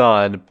his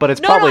son, but it's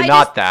No, probably I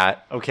not just-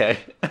 that. Okay.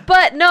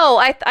 But no,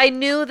 I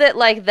knew that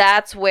like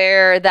that's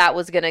where that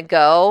was gonna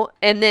go,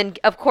 and then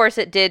of course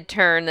it did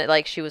turn that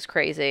like she was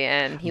crazy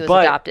and he was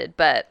But- adopted.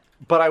 But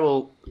But I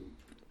will.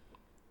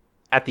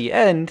 At the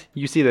end,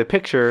 you see the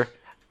picture,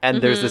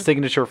 and there's the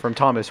signature from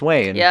Thomas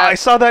Wayne. yeah, I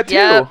saw that too.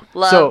 yeah,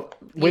 love. So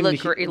you when look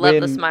great. You love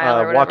the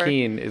smile or whatever.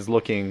 Joaquin is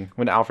looking,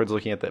 when Alfred's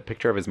looking at the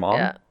picture of his mom,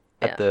 Yeah,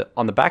 yeah.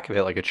 on the back of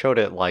it, like it showed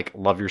it like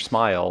 "Love Your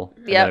Smile,"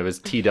 and Yep. then it was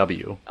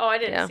TW. Oh, I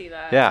didn't Yeah. see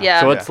that. Yeah.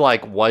 Yeah. So it's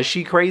like, was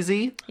she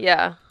crazy?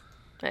 Yeah,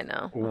 I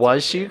know.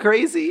 Was she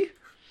crazy?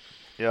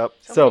 Yep.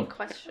 So, many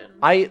questions.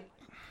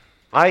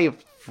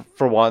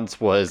 For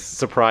once was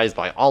surprised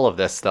by all of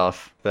this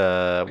stuff.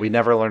 We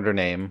never learned her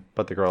name,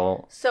 but the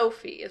girl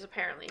Sophie is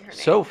apparently her name.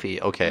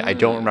 Sophie. Okay, I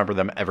don't remember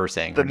them ever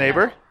saying The her name.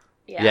 neighbor?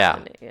 Yeah.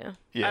 Yeah.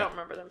 Yeah. I don't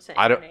remember them saying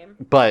I her don't. name.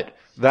 But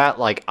that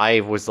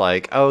I was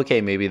like, oh,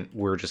 okay, maybe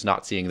we're just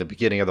not seeing the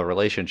beginning of the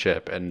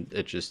relationship, and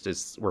it just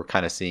is. We're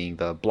kind of seeing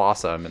the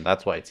blossom, and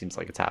that's why it seems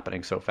like it's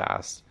happening so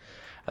fast.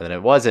 And then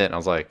it wasn't. And I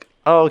was like,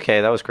 oh,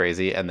 okay, that was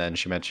crazy. And then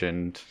she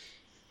mentioned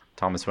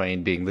Thomas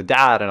Wayne being the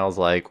dad, and I was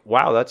like,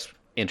 wow, that's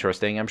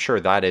interesting. I'm sure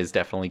that is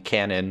definitely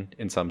canon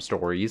in some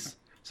stories.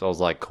 So I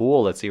was like,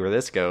 cool, let's see where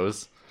this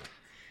goes.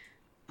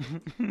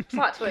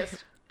 Plot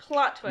twist.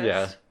 Plot twist.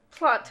 Yeah.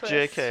 Plot twist.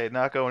 JK,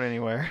 not going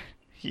anywhere.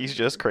 He's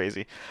just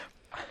crazy.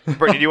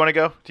 Brittany, do you want to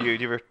go? Do you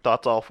have your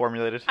thoughts all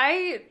formulated?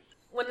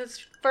 When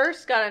this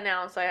first got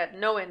announced, I had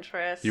no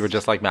interest. You were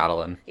just like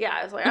Madeline. Yeah,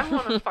 I was like, I don't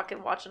want to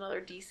fucking watch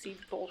another DC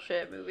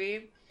bullshit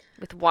movie.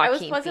 With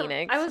Joaquin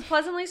Phoenix. I was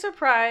pleasantly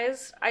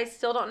surprised. I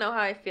still don't know how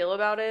I feel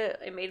about it.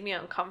 It made me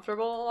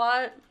uncomfortable a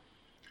lot.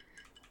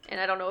 And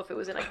I don't know if it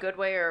was in a good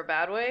way or a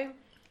bad way.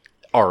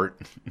 Art.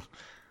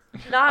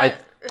 Not.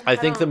 I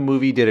think the don't-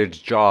 movie did its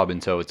job,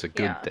 and so it's a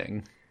good Yeah.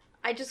 thing.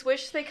 I just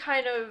wish they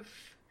kind of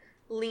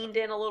leaned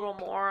in a little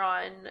more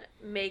on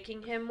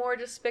making him more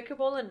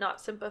despicable and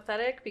not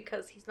sympathetic,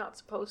 because he's not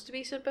supposed to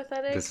be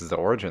sympathetic. This is the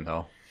origin,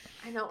 though.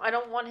 I know. I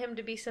don't want him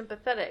to be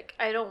sympathetic.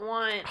 I don't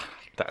want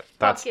That's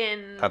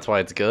fucking. that's why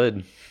it's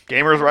good.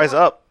 Gamers rise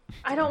up.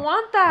 I don't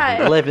want You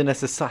that. live in a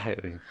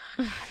society.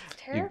 It's You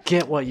terrifying.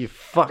 get what you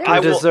fucking There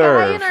was this guy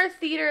deserve. in our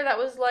theater that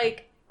was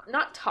like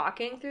not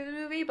talking through the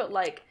movie, but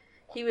like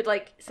he would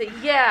like say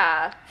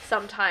yeah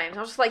sometimes. I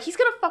was just like, he's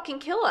gonna fucking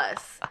kill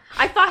us.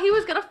 I thought he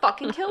was gonna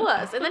fucking kill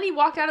us, and then he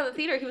walked out of the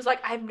theater. He was like,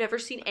 I've never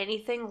seen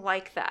anything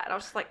like that. And I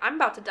was just like, I'm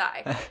about to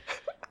die.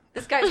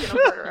 This guy's gonna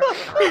murder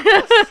everyone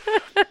around us.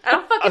 I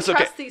don't fucking That's okay.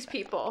 trust these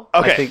people.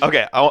 Okay, I think-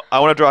 okay. I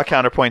want to draw a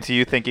counterpoint to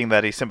you thinking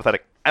that he's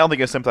sympathetic. I don't think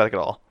he's sympathetic at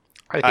all.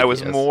 think I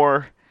was he is.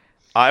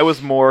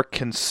 more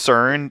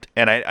concerned,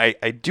 and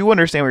I do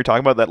understand what you're talking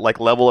about, that like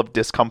level of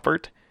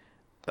discomfort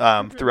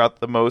throughout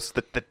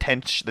the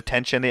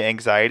tension, the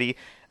anxiety.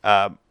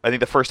 I think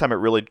the first time it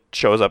really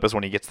shows up is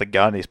when he gets the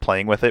gun, he's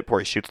playing with it before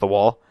he shoots the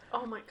wall.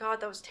 Oh my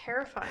god, that was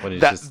terrifying. when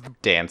he's that-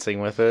 just dancing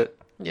with it.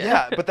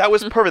 Yeah, but that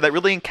was perfect. That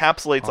really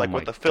encapsulates Oh like my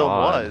what the film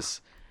God. was.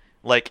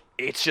 Like,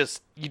 it's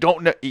just, you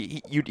don't know,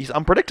 he's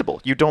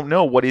unpredictable. You don't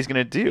know what he's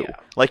gonna do. Yeah.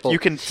 Like Well, you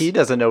can he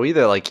doesn't know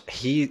either. Like,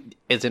 he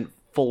isn't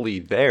fully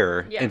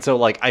there. Yeah. And so,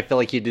 like, I feel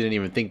like he didn't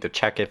even think to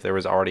check if there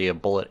was already a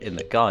bullet in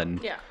the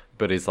gun. Yeah.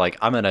 But he's like,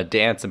 I'm going to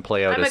dance and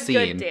play out I'm a a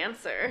scene. good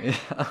dancer.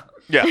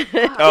 yeah.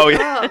 Oh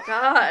yeah. Oh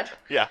god.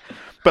 Yeah.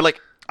 But like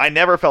I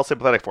never felt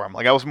sympathetic for him.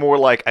 Like I was more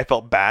like I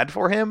felt bad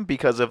for him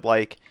because of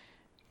like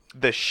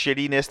the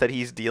shittiness that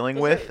he's dealing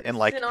Those with are and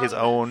like his synonymous.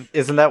 own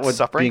Isn't that what being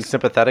Sufferings?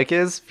 sympathetic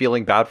is?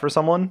 Feeling bad for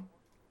someone?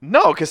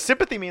 No, because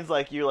sympathy means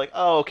like you're like,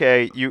 oh,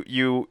 okay, you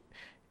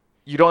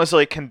don't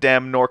necessarily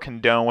condemn nor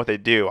condone what they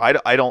do.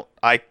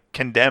 I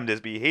condemned his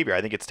behavior.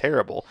 I think it's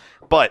terrible.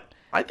 But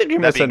I think you're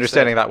That being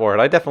misunderstanding said- that word.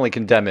 I definitely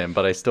condemn him,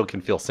 but I still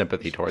can feel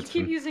sympathy You towards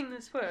keep him. using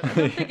this word. I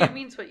don't think it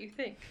means what you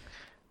think.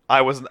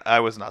 I was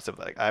not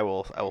sympathetic. I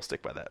will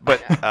stick by that.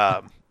 But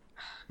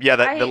yeah,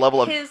 the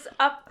level of his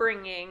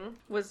upbringing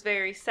was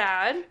very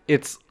sad.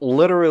 It's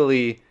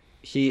literally,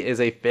 he is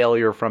a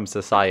failure from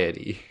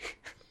society.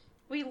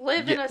 We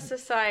live in a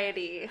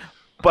society.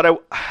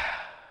 But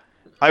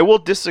I will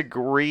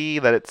disagree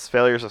that it's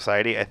failure of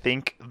society. I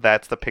think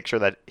that's the picture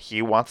that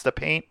he wants to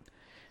paint.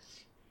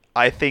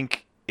 I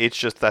think it's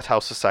just that's how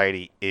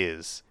society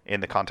is in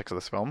the context of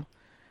this film.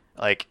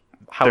 Like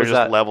How there's is just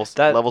that? levels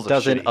that levels of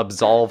doesn't shitty.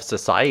 absolve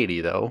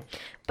society, though.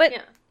 But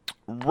Yeah.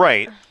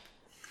 Right.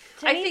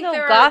 to I me, think though,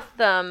 there are-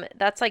 Gotham,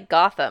 that's like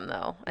Gotham,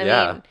 though. I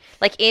Yeah. mean,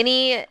 like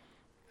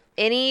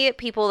any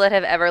people that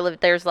have ever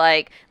lived, there's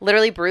like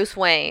literally Bruce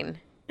Wayne,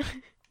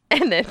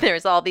 and then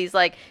there's all these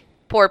like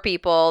poor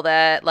people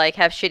that like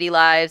have shitty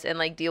lives and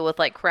like deal with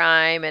like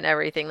crime and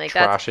everything like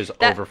Trash is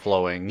that.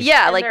 overflowing.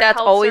 Yeah, And like their that's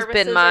health always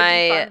services been are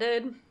my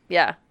defunded.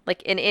 yeah.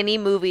 Like in any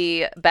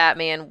movie,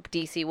 Batman,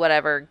 DC,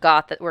 whatever,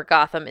 where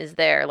Gotham is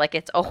there, like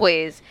it's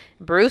always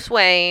Bruce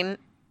Wayne,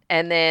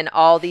 and then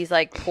all these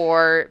like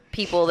poor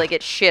people that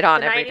get shit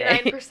on every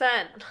day. 99%.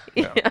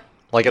 Yeah.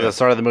 Like at the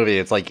start of the movie,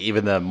 it's like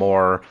even the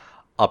more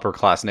upper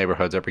class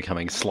neighborhoods are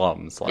becoming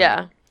slums. Like,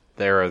 Yeah.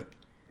 there are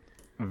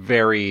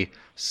very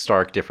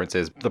stark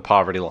differences. The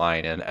poverty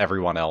line and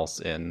everyone else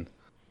in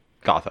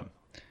Gotham.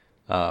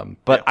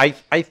 But I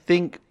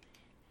think,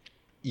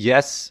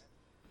 yes,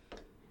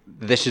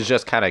 this is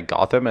just kind of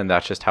Gotham and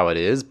that's just how it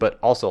is. But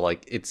also,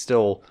 like, it's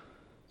still,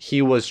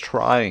 he was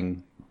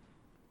trying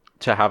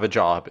to have a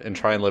job and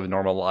try and live a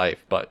normal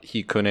life, but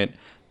he couldn't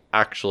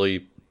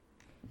actually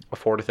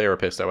afford a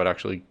therapist that would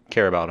actually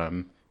care about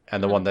him.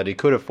 And the one that he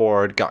could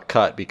afford got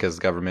cut because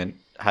the government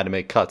had to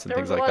make cuts and There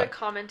things was a like lot that. of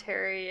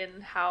commentary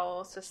in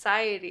how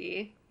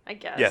society, I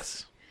guess,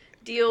 Yes.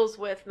 deals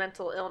with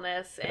mental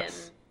illness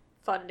Yes. and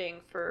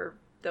funding for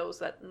those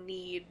that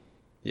need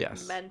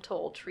Yes.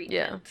 mental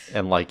treatment.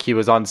 And like he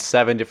was on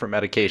 7 different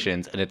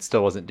medications and it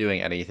still wasn't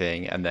doing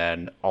anything. And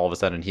then all of a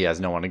sudden he has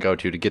no one to go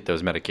to get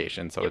those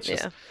medications. So it's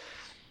just,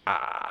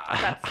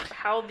 That's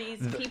how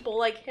these people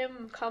like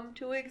him come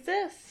to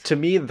exist. to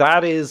me,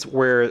 that is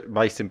where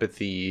my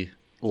sympathy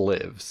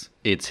lives.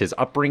 It's his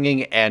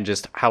upbringing and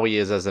just how he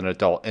is as an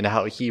adult and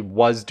how he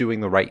was doing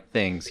the right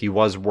things. He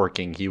was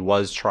working. He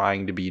was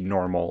trying to be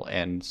normal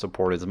and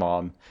support his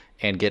mom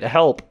and get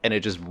help. And it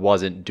just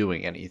wasn't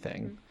doing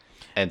anything.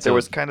 And so There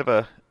was kind of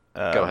a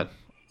go ahead.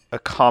 a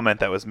comment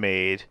that was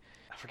made.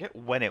 I forget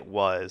when it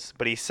was,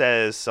 but he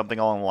says something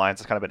along the lines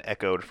that's kind of been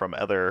echoed from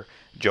other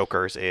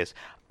Jokers is,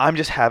 "I'm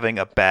just having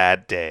a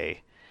bad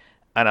day,"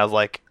 and I was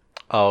like,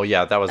 Oh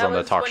yeah, that was That on the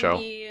was talk when show.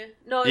 It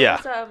Yeah.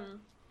 was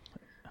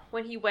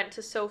when he went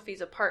to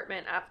Sophie's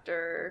apartment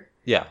after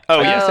Yeah. Oh,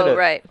 I yeah. guess it-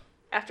 right.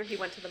 he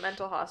went to the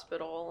mental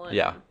hospital and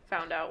Yeah.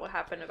 found out what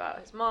happened about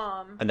his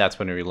mom. And that's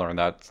when we learned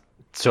that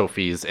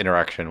Sophie's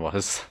interaction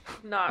was,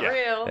 Not Yeah.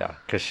 real. yeah,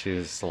 because she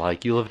was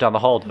like, "You live down the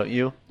hall, don't you?"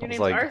 Your I was name's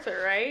like,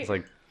 Arthur, right? I was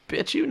like,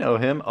 "Bitch, you know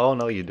him." "Oh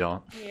no, you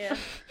don't." yeah.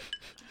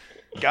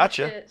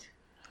 "Gotcha." Shit.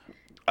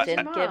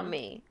 Didn't Mom. give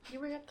me. You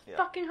were at the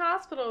fucking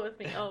hospital with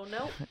me. Oh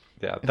no.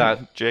 Yeah,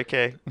 that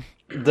JK.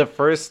 the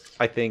first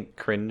I think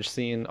cringe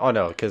scene. Oh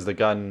no, because the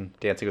gun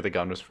dancing with the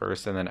gun was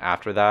first, and then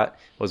after that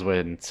was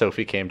when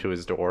Sophie came to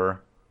his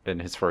door in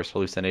his first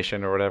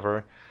hallucination or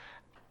whatever,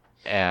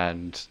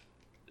 and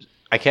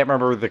I can't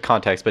remember the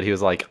context, but he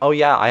was like, "Oh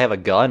yeah, I have a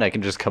gun. I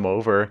can just come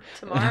over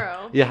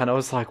Tomorrow. Yeah, and I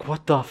was like,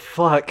 "What the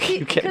fuck?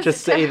 You can't Because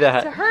just say to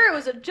that." her, it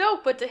was a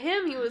joke, but to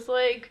him, he was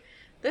like,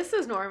 "This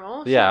is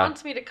normal. She Yeah.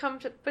 wants me to come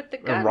to put the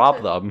gun rob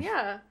to-" them.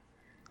 Yeah.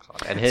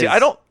 And his, See, I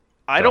Go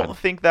don't ahead.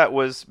 think that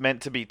was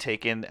meant to be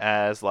taken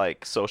as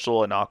like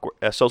social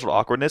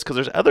awkwardness, because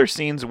there's other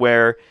scenes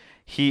where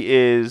he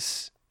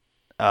is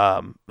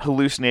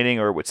hallucinating,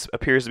 or what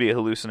appears to be a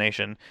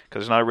hallucination,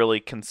 because there's not a really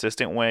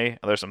consistent way.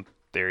 There's some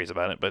theories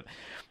about it, but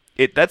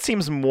that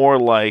seems more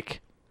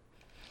like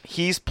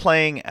he's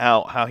playing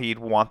out how he'd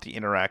want the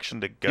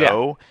interaction to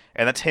go,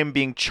 and that's him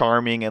being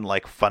charming and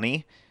like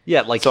funny.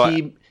 Yeah, like So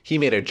he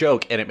made a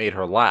joke and it made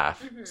her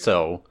laugh.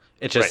 So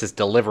it's just Right. his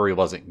delivery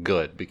wasn't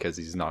good because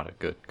he's not a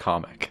good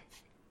comic.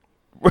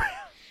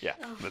 Yeah,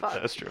 Oh, that- fuck.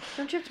 that's true.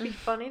 Don't you have to be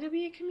funny to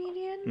be a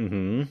comedian?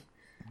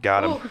 Mm-hmm.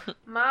 Got him. Oh,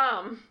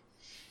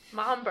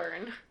 mom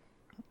burn.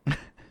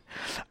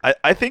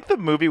 I think the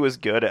movie was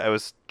good. I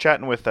was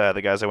chatting with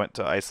the guys I went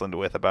to Iceland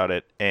with about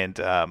it, and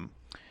I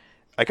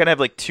kind of have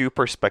like two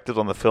perspectives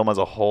on the film as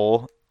a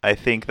whole. I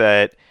think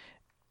that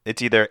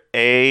it's either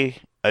a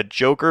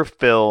Joker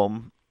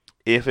film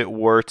if it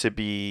were to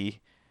be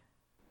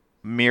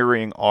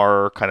mirroring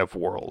our kind of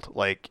world,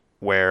 like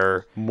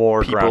where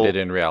More people- grounded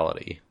in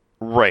reality.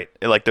 right,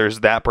 like there's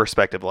that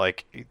perspective,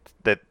 like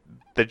that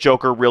the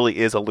Joker really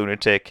is a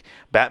lunatic.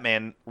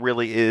 Batman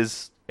really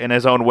is, in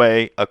his own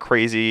way, a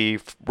crazy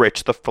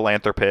rich the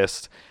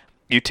philanthropist.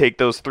 You take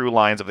those through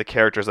lines of the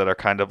characters that are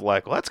kind of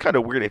like, well, that's kind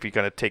of weird if you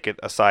kind of take it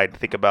aside and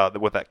think about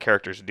what that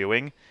character's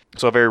doing.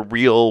 So a very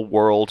real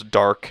world,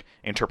 dark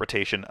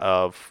interpretation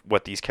of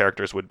what these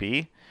characters would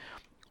be.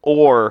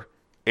 Or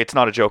it's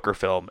not a Joker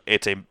film.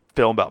 It's a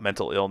film about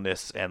mental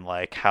illness and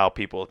like how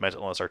people with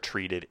mental illness are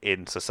treated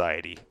in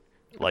society,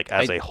 like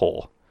as I- a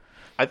whole.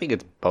 I think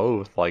it's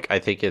both. Like, I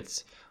think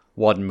it's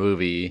one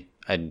movie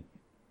and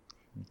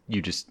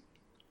you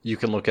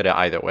can look at it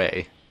either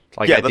way.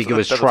 Like, Yeah, I think it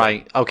was that's what I'm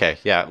trying. Okay,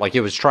 yeah, like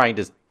it was trying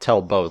to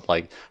tell both.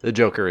 Like, the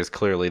Joker is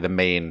clearly the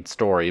main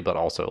story, but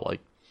also like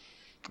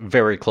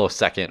very close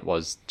second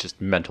was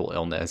just mental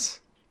illness.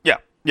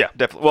 Yeah,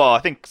 definitely. Well, I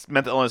think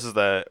mental illness is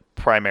the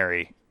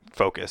primary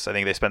focus. I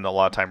think they spend a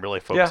lot of time really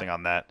focusing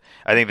on that.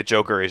 I think the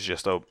Joker is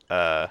just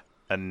a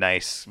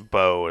nice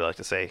bow. I like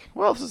to say,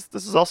 well, this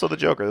is also the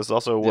Joker. This is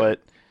also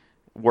what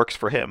works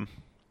for him.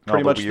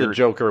 Pretty All much the the weird-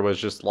 Joker was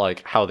just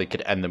like how they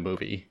could end the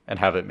movie and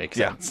have it make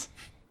Yeah. sense.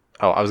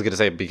 Oh, I was gonna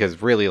say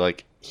because really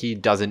like he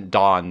doesn't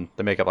don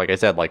the makeup like I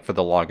said, like for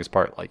the longest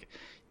part, like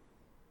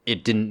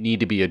it didn't need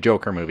to be a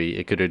Joker movie.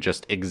 It could have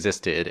just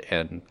existed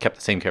and kept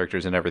the same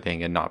characters and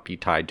everything and not be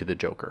tied to the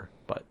Joker.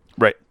 But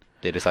Right.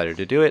 they decided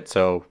to do it,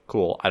 so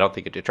cool. I don't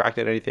think it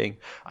detracted anything.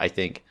 I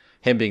think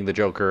him being the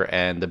Joker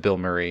and the Bill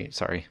Murray,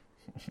 sorry.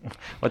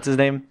 What's his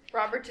name?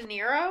 Robert De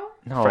Niro?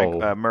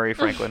 No. Murray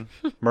Franklin.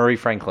 Murray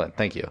Franklin.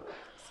 Thank you.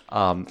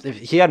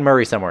 He had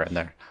Murray somewhere in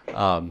there.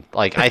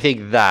 Like I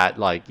think that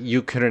like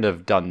you couldn't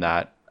have done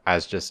that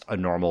as just a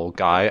normal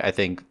guy. I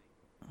think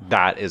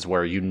that is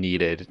where you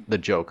needed the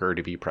Joker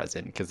to be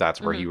present because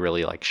that's where he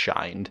really like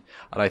shined.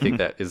 And I think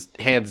that is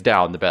hands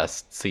down the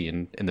best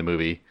scene in the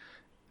movie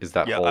is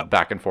that Yeah, whole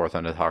back and forth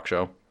on the talk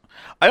show.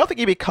 I don't think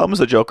he becomes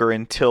the Joker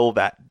until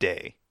that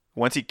day.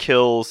 Once he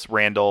kills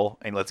Randall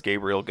and lets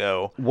Gabriel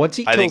go. Once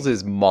he I kills think-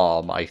 his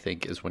mom, I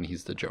think is when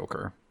he's the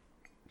Joker.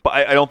 But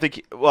I don't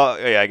think. Well,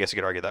 yeah, I guess you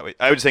could argue that way.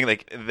 I was just saying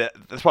like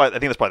that's probably. I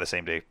think that's probably the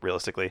same day,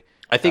 realistically.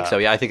 I think so.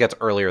 Yeah, I think that's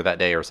earlier that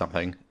day or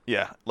something.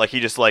 Yeah, like he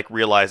just like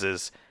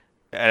realizes,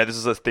 and this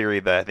is a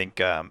theory that I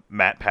think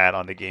Matt Pat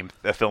on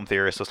the film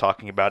theorist was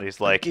talking about. He's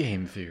like,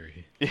 Game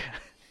theory.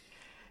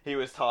 he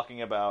was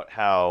talking about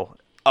how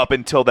up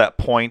until that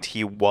point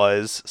he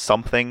was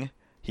something.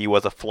 He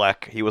was a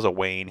Fleck. He was a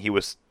Wayne. He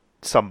was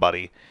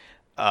somebody.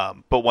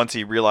 But once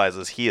he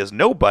realizes he is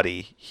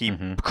nobody,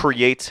 he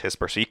creates his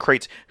person. He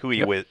creates who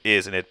he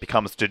is, and it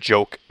becomes the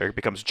joke. Or it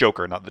becomes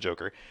Joker, not the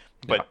Joker.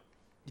 But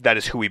that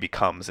is who he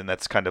becomes, and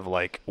that's kind of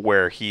like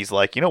where he's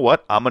like, you know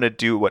what? I'm gonna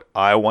do what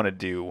I want to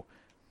do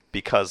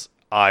because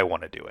I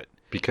want to do it.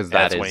 Because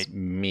that is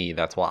me.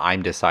 That's what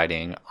I'm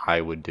deciding I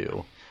would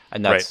do.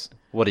 And that's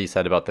what he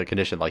said about the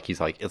condition. Like,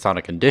 he's like, it's not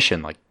a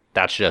condition. Like,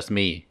 that's just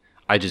me.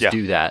 I just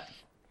do that.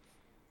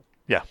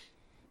 Yeah.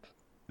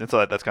 And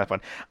so that's kind of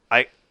fun.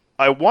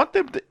 I want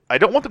them to, I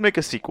don't want them to make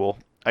a sequel.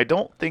 I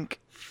don't think...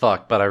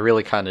 Fuck, but I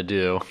really kind of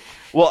do.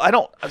 Well, I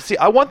don't... See,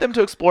 I want them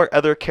to explore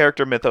other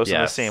character mythos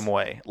in the same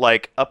way.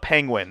 Like a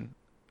penguin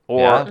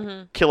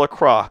or Killer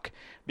Croc.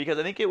 Because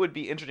I think it would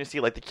be interesting to see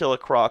like the Killer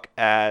Croc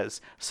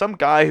as some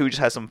guy who just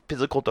has some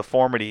physical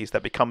deformities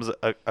that becomes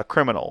a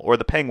criminal, or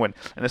the Penguin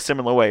in a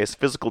similar way, as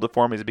physical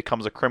deformities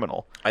becomes a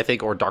criminal. I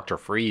think, or Dr.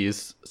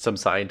 Freeze, some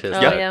scientist.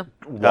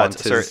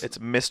 It's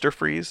Mr.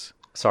 Freeze.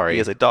 Sorry, he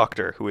is a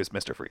doctor who is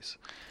Mr. Freeze.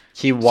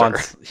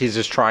 He's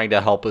just trying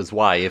to help his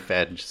wife,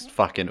 and just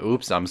fucking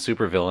oops, I'm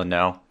supervillain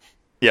now.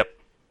 Yep.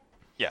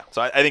 Yeah.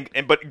 So I think,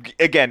 but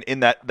again, in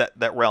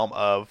that realm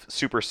of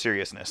super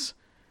seriousness.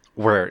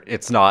 Where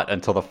it's not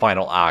until the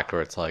final act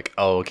where it's like,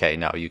 oh, okay,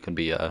 now you can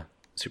be a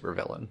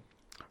supervillain.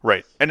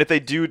 Right. And if they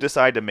do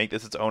decide to make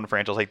this its own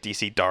franchise, like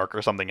DC Dark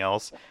or something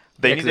else,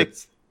 they need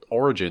it's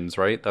Origins,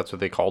 right? That's what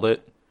they called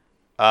it.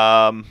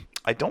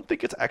 I don't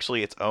think it's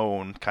actually its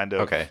own kind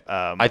of. Okay.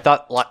 I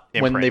thought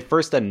when they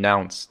first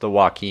announced the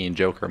Joaquin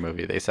Joker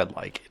movie, they said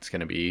like it's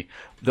going to be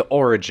the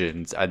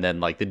Origins, and then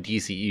like the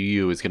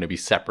DCEU is going to be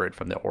separate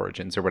from the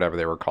Origins or whatever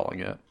they were calling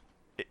it.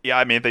 Yeah,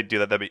 I mean, if they do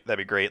that, that'd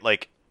be great.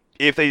 Like,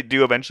 if they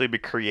do eventually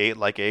create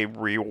like a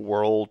real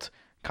world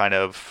kind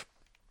of,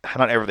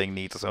 not everything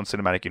needs its own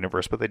cinematic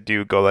universe, but they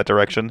do go that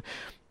direction,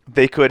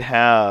 they could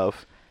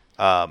have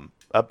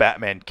a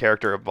Batman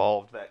character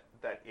evolved that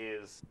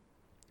is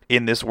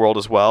in this world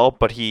as well,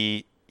 but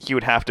he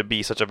would have to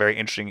be such a very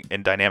interesting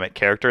and dynamic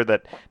character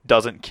that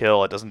doesn't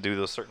kill, it doesn't do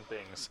those certain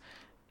things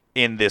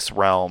in this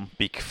realm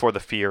for the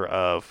fear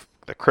of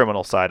the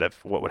criminal side of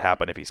what would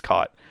happen if he's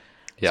caught.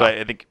 Yeah. So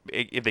I think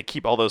if they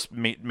keep all those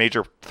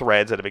major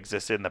threads that have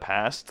existed in the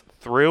past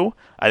through,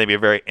 I think it'd be a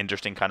very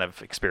interesting kind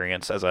of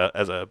experience as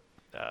a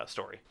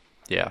story.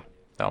 Yeah.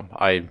 No,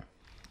 I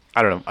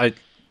don't know.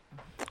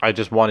 I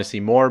just want to see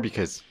more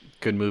because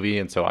good movie,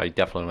 and so I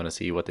definitely want to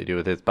see what they do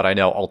with it. But I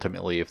know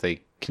ultimately if they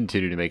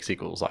continue to make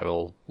sequels, I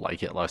will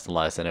like it less and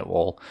less, and it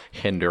will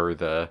hinder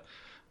the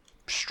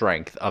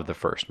strength of the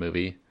first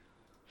movie.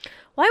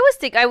 Well,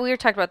 we were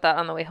talking about that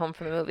on the way home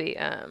from the movie.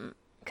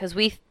 Because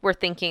we were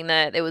thinking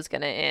that it was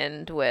going to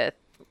end with,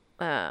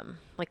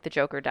 like the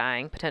Joker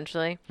dying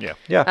potentially. Yeah.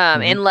 Yeah.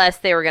 Unless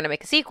they were going to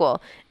make a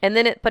sequel, and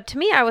then but to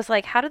me, I was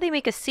like, how do they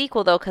make a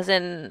sequel though? Because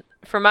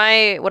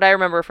what I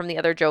remember from the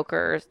other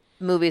Joker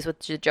movies with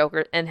the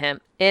Joker and him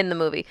in the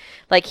movie,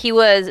 like he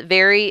was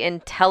very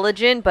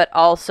intelligent but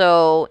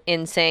also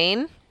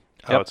insane.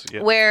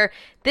 Yep. Where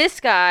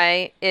this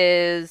guy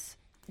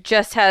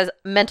just has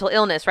mental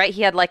illness, right?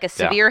 He had like a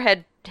severe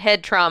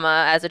head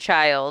trauma as a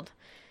child.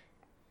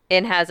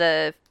 And has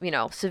a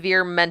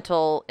severe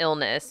mental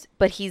illness,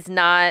 but he's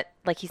not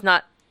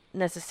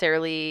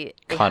necessarily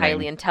a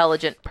highly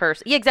intelligent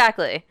person. Yeah,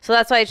 exactly. So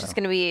that's why it's just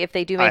going to be, if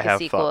they do make a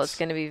sequel, it's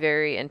going to be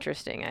very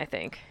interesting, I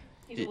think.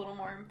 He's a little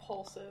more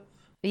impulsive.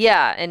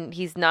 Yeah, and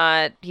he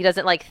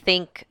doesn't like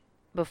think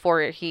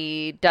before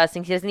he does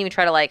things. He doesn't even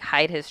try to like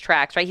hide his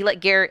tracks, right? He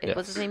let Gary,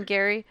 what's his name?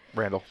 Gary?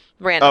 Randall.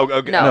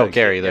 Oh, no,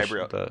 Gary.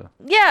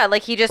 Yeah,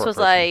 like he just was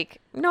person. Like,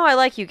 no, I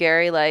like you,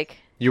 Gary. Like,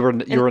 you were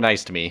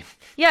nice to me.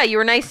 Yeah, you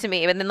were nice to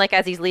me. And then, like,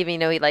 as he's leaving,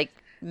 he, like,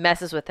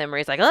 messes with him where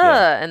he's like,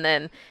 and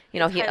then, he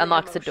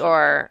unlocks the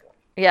door.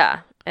 Yeah,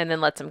 and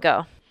then lets him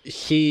go.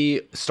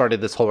 He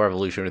started this whole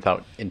revolution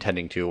without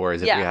intending to,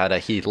 whereas if you had a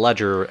Heath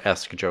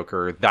Ledger-esque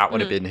Joker, that would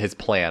have been his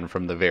plan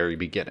from the very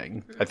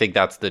beginning. I think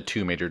that's the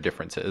two major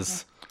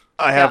differences.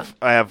 I have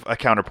a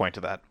counterpoint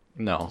to that.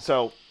 No.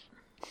 So,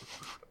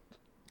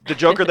 the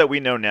Joker that we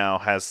know now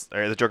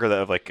the Joker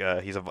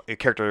that he's a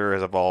character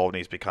has evolved and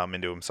he's become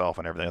into himself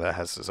and everything that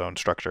has his own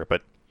structure.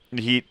 But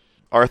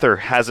Arthur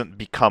hasn't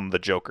become the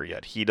Joker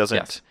yet. He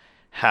doesn't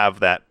have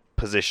that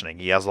positioning.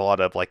 He has a lot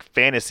of like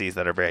fantasies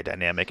that are very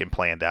dynamic and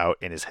planned out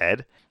in his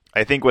head.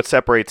 I think what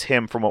separates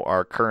him from what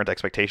our current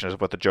expectations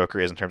of what the Joker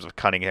is in terms of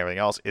cunning and everything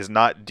else is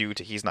not due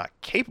to he's not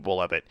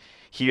capable of it.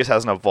 He just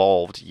hasn't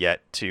evolved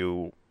yet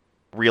to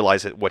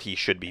realize what he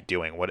should be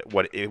doing,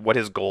 what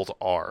his goals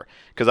are.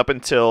 Because up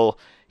until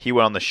he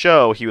went on the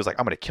show, he was like,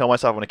 I'm going to kill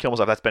myself.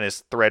 That's been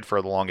his thread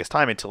for the longest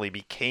time until he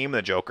became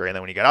the Joker. And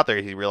then when he got out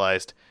there, he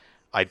realized,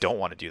 I don't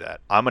want to do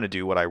that. I'm going to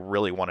do what I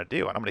really want to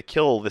do. And I'm going to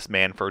kill this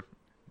man for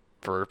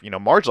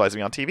marginalizing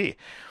me on TV.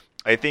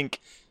 I think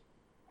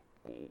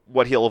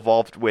what he'll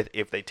evolve with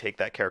if they take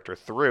that character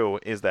through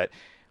is that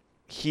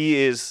he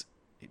is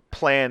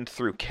planned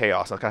through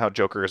chaos. That's kind of how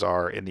Jokers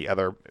are in the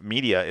other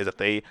media, is that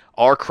they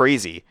are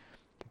crazy,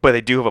 but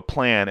they do have a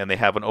plan and they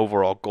have an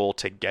overall goal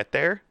to get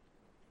there.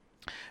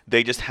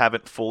 They just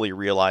haven't fully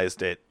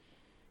realized it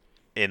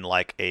in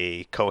like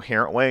a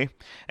coherent way.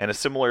 And a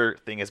similar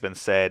thing has been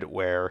said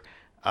where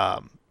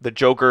the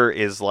Joker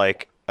is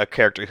like a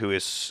character who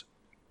is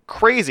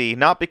crazy,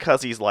 not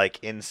because he's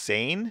like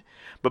insane,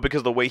 but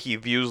because the way he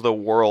views the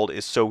world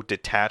is so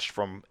detached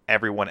from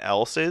everyone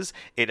else's,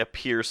 it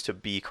appears to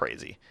be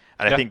crazy.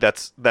 And I think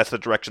that's the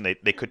direction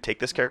they could take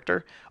this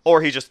character.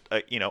 Or he's just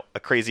a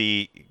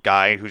crazy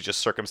guy who's just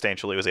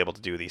circumstantially was able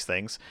to do these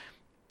things.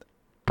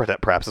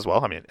 Perhaps as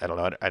well. I mean, I don't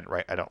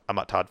know. I'm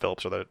not Todd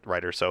Phillips or the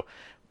writer, so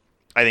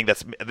I think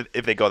that's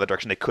if they go that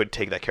direction, they could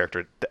take that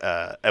character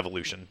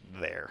evolution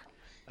there.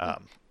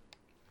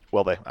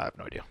 Will they? I have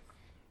no idea.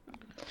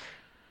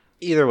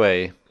 Either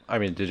way, I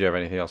mean, did you have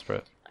anything else,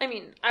 Britt? I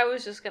mean, I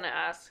was just gonna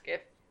ask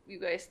if you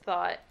guys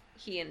thought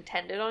he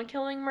intended on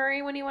killing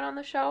Murray when he went on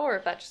the show, or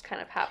if that just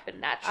kind of happened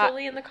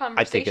naturally in the I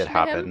conversation. think it with him.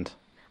 happened.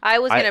 I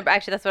was gonna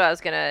actually. That's what I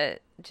was gonna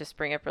just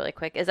bring up really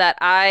quick. Is that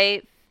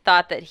I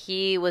thought that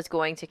he was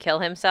going to kill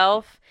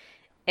himself,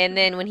 and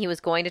then when he was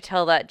going to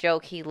tell that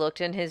joke, he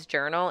looked in his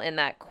journal, and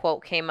that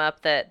quote came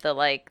up that the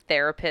like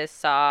therapist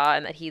saw,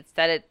 and that he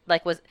said it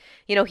like was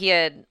he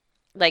had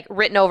like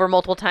written over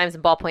multiple times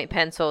in ballpoint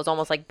pen, so it was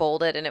almost like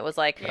bolded, and it was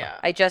like, Yeah.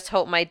 I just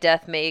hope my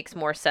death makes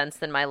more sense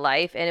than my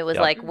life. And it was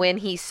Yep. like when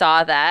he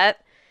saw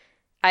that,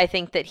 I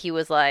think that he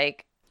was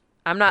like,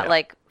 I'm not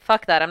like,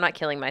 fuck that, I'm not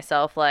killing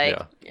myself. Like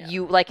Yeah.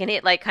 you like, and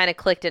it like kind of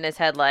clicked in his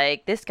head,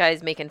 like, this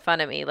guy's making fun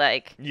of me.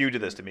 Like You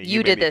did this to me. you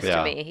made did me this feel-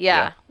 to me.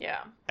 Yeah. Yeah.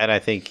 And I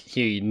think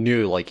he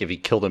knew, like, if he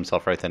killed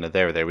himself right then and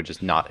there, they would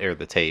just not air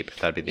the tape.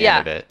 That'd be the Yeah.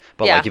 end of it.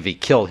 But, Yeah. like, if he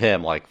killed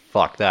him, like,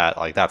 fuck that.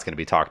 Like, that's going to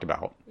be talked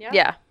about. Yeah.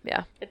 Yeah.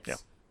 Yeah.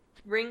 It's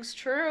rings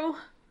true.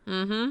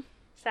 Mm-hmm.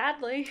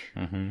 Sadly.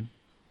 Mm-hmm.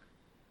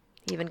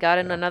 He even got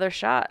in another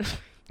shot.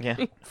 Yeah.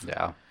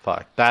 Yeah.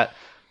 Fuck. That,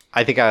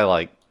 I think I,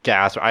 like,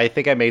 gasped. I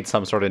think I made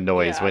some sort of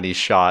noise Yeah. when he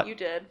shot You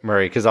did.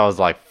 Murray, because I was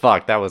like,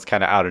 fuck, that was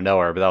kind of out of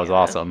nowhere, but that was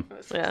awesome. It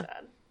was so Yeah. sad.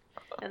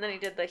 And then he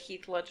did the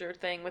Heath Ledger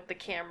thing with the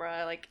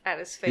camera, like, at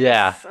his face.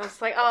 Yeah. I was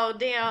like, oh,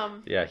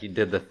 damn. Yeah, he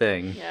did the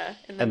thing. Yeah.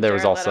 And there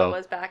was Jared also- Leto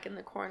was back in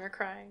the corner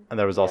crying. And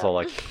there was also,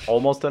 like,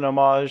 almost an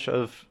homage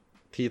of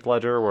Heath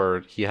Ledger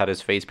where he had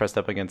his face pressed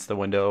up against the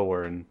window,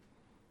 where in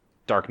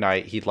Dark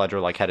Knight, Heath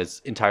Ledger, like, had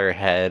his entire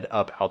head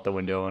up out the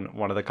window in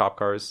one of the cop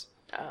cars.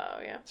 Oh,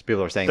 yeah. So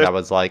people are saying There's- that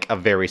was, like, a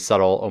very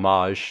subtle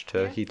homage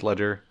to Yeah. Heath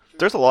Ledger.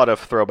 There's a lot of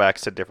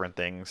throwbacks to different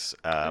things.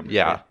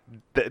 Yeah.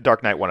 The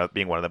Dark Knight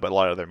being one of them, but a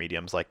lot of other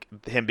mediums, like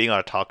him being on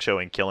a talk show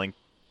and killing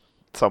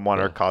someone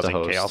or The causing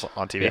host. chaos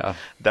on TV. Yeah.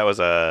 That was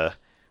I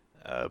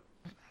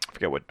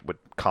forget what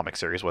comic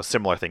series was.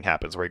 Similar thing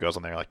happens where he goes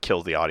on there and like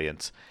kills the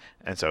audience,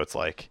 and so it's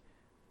like,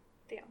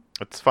 Damn.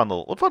 it's fun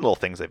little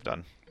things they've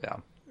done. Yeah.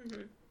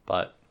 Mm-hmm.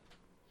 But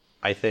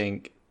I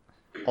think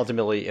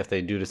ultimately, if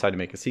they do decide to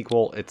make a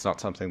sequel, it's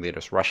not something they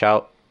just rush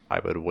out. I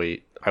would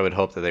wait. I would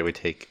hope that they would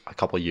take a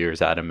couple years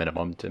at a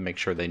minimum to make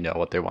sure they know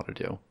what they want to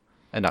do,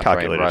 and not try and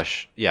Calculated.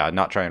 rush. Yeah,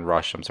 not try and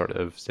rush some sort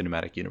of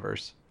cinematic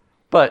universe.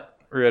 But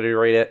we're ready to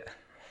rate it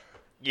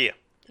Yeah.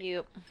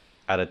 Yep.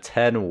 out of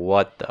 10.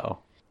 What though?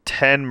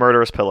 10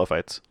 murderous pillow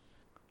fights.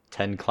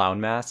 10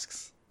 clown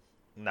masks?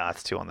 Nah,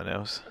 it's too on the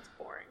nose. That's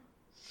boring.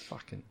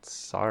 Fucking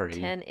sorry.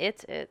 10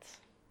 it's.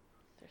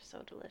 They're so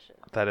delicious.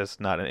 That is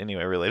not in any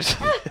way related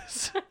to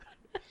this.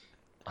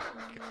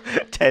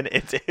 10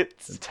 it's.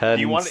 10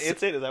 Do you want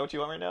it's it? Is that what you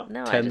want right now?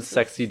 No, I 10 just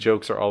sexy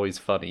jokes are always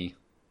funny.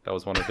 That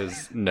was one of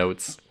his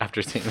notes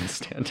after seeing the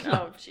stand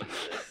up. Oh,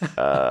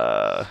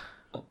 Jesus.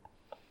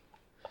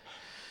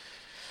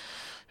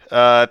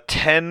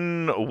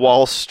 10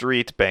 Wall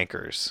Street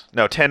bankers.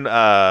 No, 10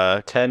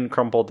 10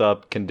 crumpled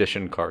up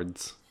condition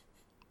cards.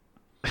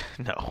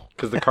 no.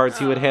 Because the cards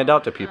he would hand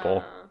out to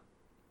people.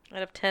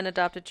 out of 10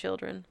 adopted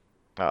children.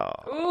 Oh.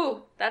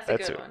 Ooh, that's a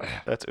That's good one.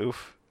 that's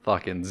oof.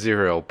 Fucking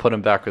 0. Put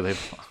them back where they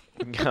belong.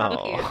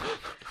 No.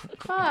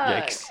 Fuck.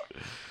 Yikes.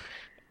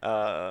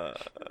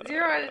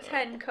 0 out of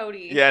 10,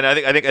 Cody. Yeah, and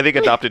I think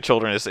adopted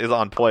children is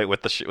on point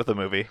with the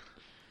movie.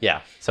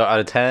 Yeah. So out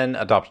of 10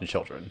 adopted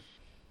children.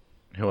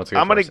 Who wants to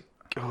go I'm gonna. first?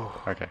 Ooh.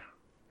 Okay.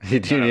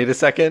 Do you need a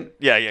second?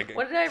 Yeah.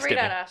 What did I Just rate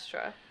kidding. at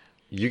Astra?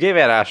 You gave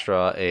Ad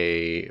Astra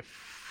a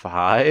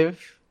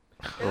 5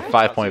 or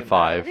I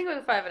 5.5. think it was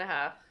a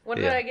 5.5. What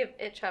did Yeah. I give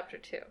it chapter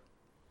 2?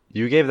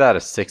 You gave that a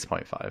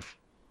 6.5.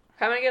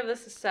 I'm gonna give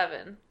this a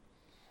 7.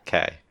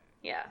 Okay.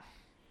 Yeah.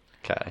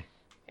 Okay.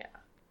 Yeah.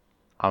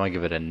 I'm going to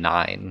give it a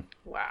 9.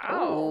 Wow.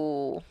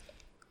 Ooh.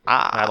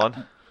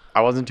 Madeline.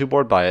 I wasn't too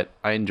bored by it.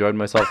 I enjoyed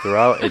myself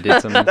throughout. It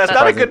did some That's not a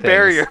surprising good things.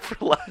 barrier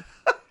for life.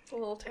 It's a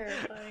little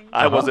terrifying.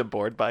 I Uh-huh. wasn't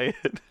bored by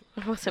it.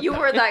 You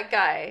were that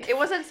guy. It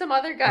wasn't some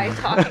other guy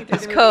talking through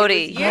the movie.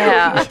 Cody, It was you.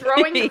 yeah. You were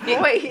throwing your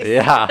voice.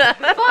 Yeah.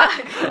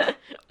 Fuck.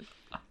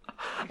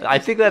 I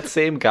think that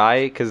same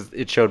guy, because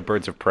it showed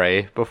Birds of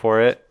Prey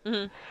before it.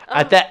 Oh.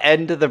 At the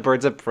end of the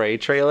Birds of Prey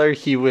trailer,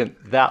 he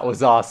went, "That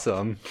was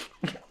awesome."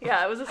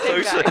 Yeah, it was the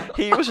So same guy.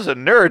 he was just a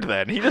nerd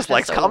then. He just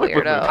likes a comic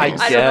book weirdo.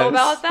 movies. I don't know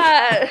guess. about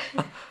that.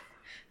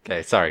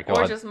 Okay, sorry. Go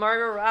or on. just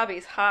Margot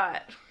Robbie's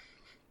hot.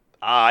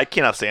 I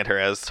cannot stand her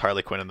as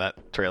Harley Quinn in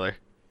that trailer.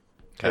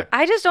 Okay.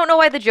 I just don't know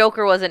why the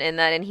Joker wasn't in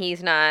that and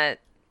he's not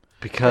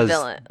the Because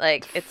villain.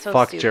 Like, it's so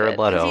fuck stupid. Jared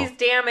Leto. He's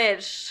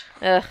damaged.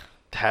 Ugh.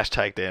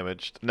 Hashtag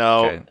damaged.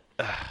 No. Okay.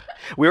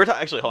 We were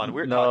actually, hold on.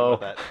 We were No.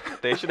 talking about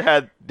that. They should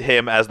have had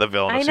him as the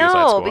villain I of Suicide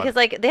know, Squad. because,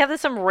 like, they have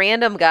this some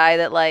random guy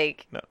that,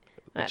 like, No.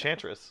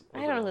 Enchantress. I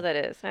don't know who that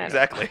is. I don't know.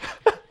 Exactly.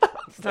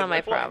 It's not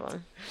my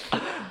problem.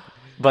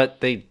 But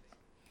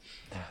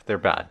they're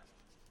bad.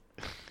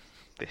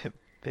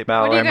 They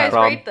Mal, What do you am I guys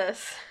wrong? rate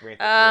this?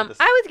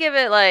 I would give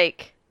it,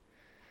 like,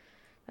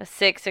 a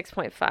 6,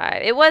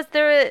 6.5. It was,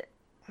 the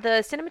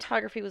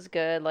cinematography was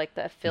good, like,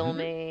 the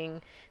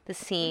filming, the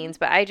scenes,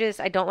 but I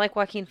don't like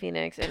Joaquin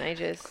Phoenix, and I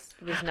just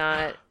was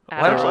not...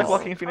 Why don't you like There was-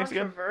 Joaquin Phoenix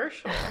again?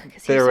 Controversial.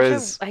 There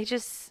was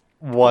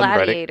one Reddit.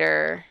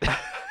 Gladiator.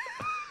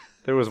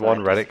 There was one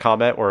Reddit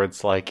comment where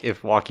it's like,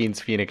 if Joaquin's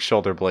Phoenix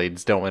shoulder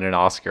blades don't win an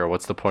Oscar,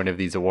 what's the point of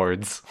these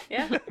awards?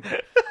 Yeah.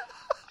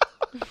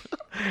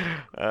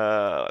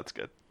 That's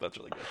good. That's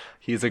really good.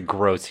 He's a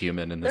gross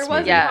human in this There was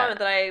movie. Yeah. a comment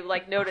that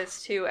I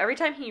noticed too. Every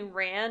time he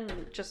ran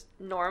just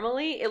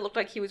normally, it looked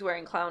like he was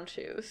wearing clown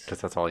shoes.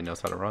 Because that's all he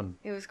knows how to run.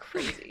 It was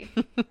crazy.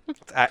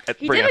 It's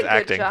He bringing did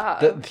us a good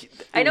acting. job.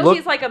 I know look-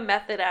 he's like a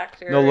method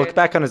actor. No, look and-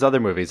 back on his other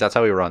movies. That's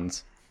how he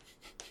runs.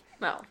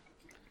 No.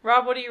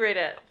 Rob, what do you rate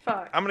it?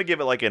 Fuck. I'm gonna give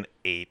it like an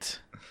 8.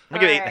 I'm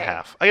gonna give it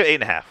 8.5. I give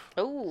it 8.5.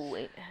 Oh,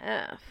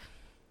 8.5.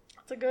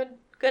 It's a good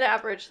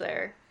average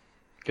there.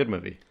 Good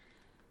movie.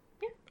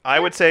 I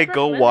would say I'd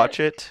go recommend watch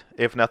it.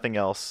 it, if nothing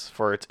else,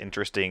 for it's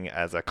interesting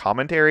as a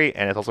commentary,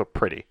 and it's also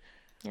pretty.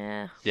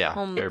 Yeah. Yeah,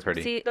 very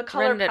pretty. See, The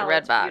color rented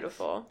palette's Redbox.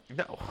 beautiful.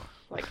 No.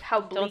 Like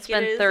how bleak Don't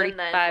spend it is.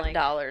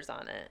 $35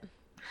 on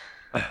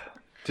it.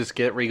 Just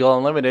get Regal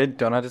Unlimited.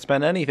 Don't have to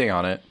spend anything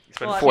on it.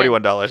 Spend Well, I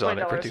 $41 on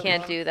it for $41 two. on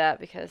Can't do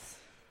that because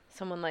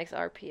someone likes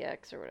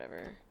RPX or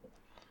whatever.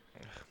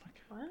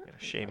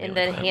 Shame And you.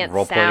 then enhance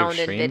Roleplay sound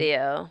Extreme? and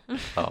video.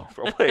 Oh.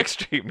 Roleplay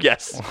Extreme,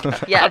 yes. How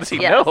Yes, does he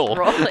yes. know?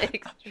 Roleplay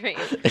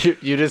Extreme.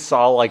 You just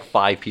saw like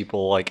 5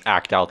 people like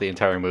act out the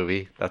entire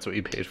movie. That's what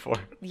you paid for.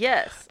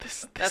 Yes.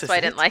 This That's is why I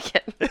it? didn't like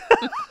it.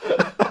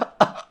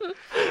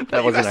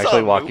 That wasn't guys saw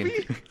actually a walking.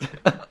 movie?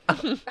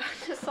 I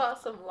just saw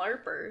some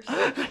LARPers.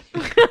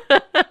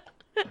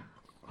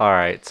 All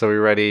right, so we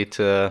ready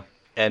to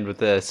end with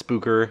the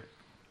spooker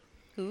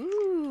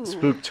Ooh.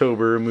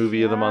 Spooktober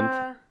movie of the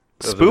month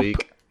of the Spoop?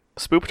 week.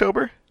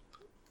 Spooptober?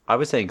 I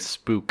was saying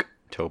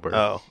Spooktober.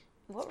 Oh.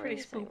 It's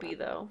pretty spoopy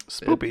though.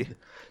 Spoopy.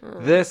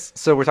 This,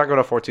 so we're talking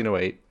about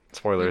 1408.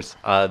 Spoilers.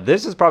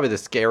 This is probably the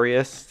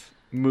scariest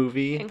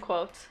movie In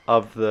quotes.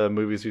 of the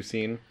movies we've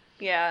seen.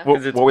 Yeah. What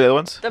were the other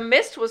ones? The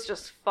Mist was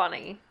just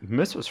funny.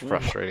 Mist was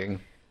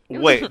frustrating. It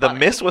was Wait, The funny.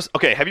 Mist was...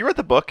 Okay, have you read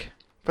the book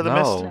for The No.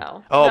 Mist?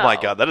 No. Oh No. my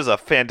god, that is a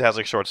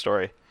fantastic short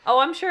story. Oh,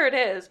 I'm sure it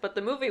is, but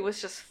the movie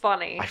was just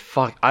funny.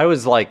 I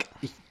was like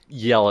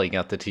yelling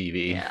at the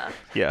TV. Yeah.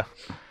 Yeah.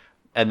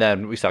 And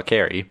then we saw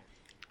Carrie.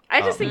 I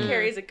just think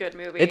Carrie's a good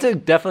movie. It's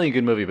definitely a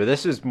good movie, but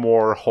this is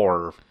more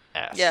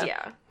horror-esque. Yeah.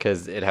 Yeah.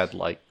 Because it had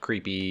like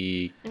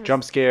creepy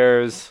jump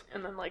scares.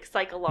 And then like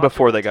psychological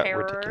Before they got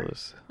terror.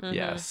 ridiculous.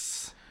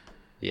 Yes.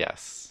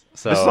 Yes.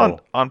 So This is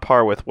on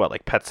par with what,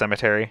 like Pet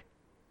Cemetery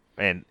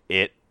and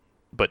It,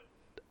 but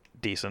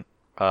decent.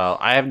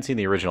 I haven't seen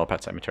the original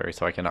Pet Cemetery,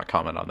 so I cannot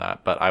comment on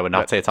that. But I would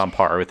not say it's on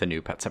par with the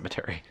new Pet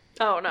Cemetery.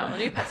 Oh no, the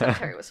new Pet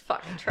Cemetery was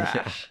fucking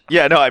trash.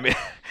 Yeah, no, I mean,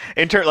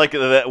 in turn, like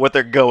what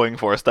they're going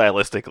for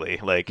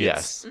stylistically, like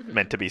Yes. it's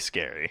meant to be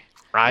scary.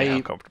 I Yeah,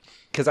 I'm comfortable.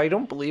 because I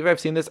don't believe I've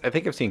seen this. I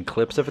think I've seen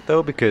clips of it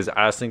though, because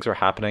as things were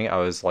happening, I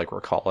was like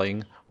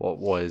recalling what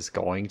was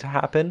going to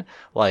happen.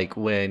 Like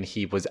when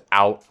he was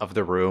out of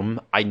the room,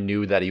 I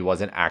knew that he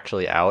wasn't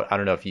actually out. I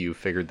don't know if you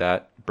figured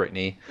that,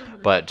 Brittany,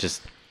 but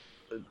just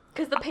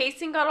Because the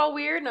pacing got all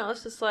weird, and I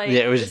was just like,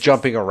 yeah, it was this is-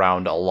 jumping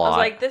around a I lot. was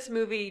like, this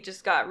movie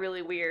just got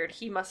really weird.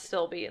 He must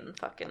still be in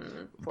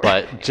fucking.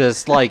 But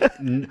just like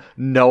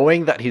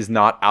knowing that he's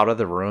not out of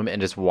the room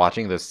and just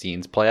watching those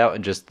scenes play out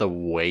and just the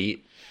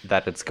weight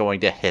that it's going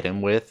to hit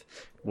him with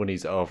when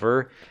he's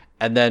over,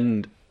 and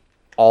then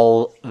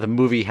all the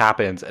movie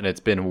happens and it's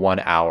been 1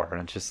 hour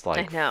and it's just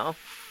like I know.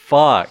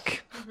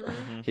 fuck.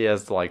 He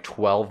has like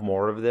 12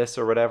 more of this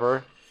or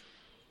whatever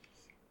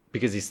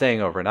because he's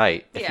staying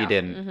overnight if he Yeah.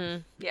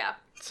 didn't. Yeah.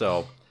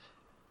 So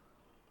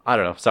I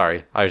don't know.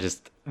 Sorry.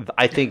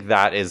 I think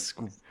that is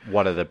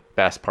one of the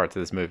best parts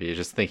of this movie is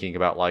just thinking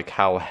about like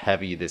how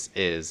heavy this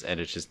is, and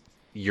it's just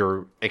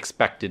you're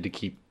expected to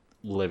keep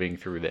living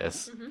through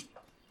this.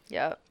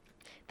 Yep.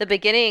 The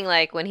beginning,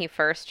 like when he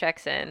first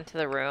checks into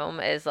the room,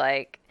 is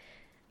like,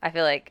 I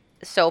feel like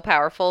so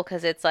powerful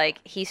because it's like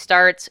he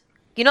starts,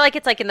 you know, like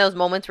it's like in those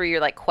moments where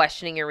you're like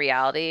questioning your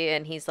reality,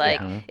 and he's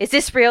like, "Is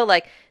this real?"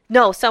 Like,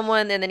 no,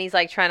 someone, and then he's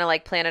like trying to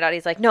like plan it out.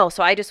 He's like, "No,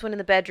 so I just went in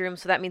the bedroom,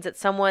 so that means that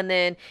someone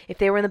then, if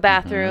they were in the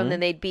bathroom,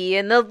 then they'd be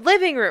in the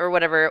living room or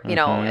whatever, you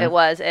know, it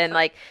was." And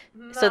like,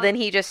 so then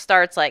he just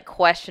starts like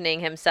questioning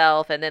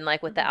himself, and then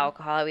like with the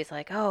alcohol, he's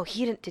like, "Oh,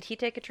 did he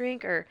take a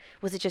drink, or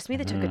was it just me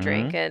that took a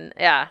drink?" And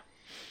yeah.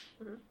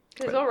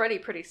 He was already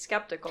pretty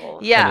skeptical.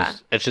 And Yeah.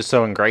 it's just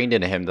so ingrained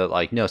into him that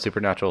like no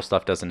supernatural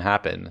stuff doesn't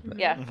happen.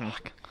 Yeah.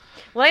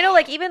 Well, I know,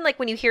 like, even, like,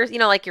 when you hear,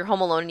 like, you're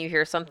home alone and you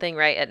hear something,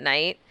 right, at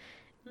night,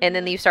 and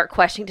then you start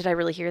questioning, did I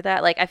really hear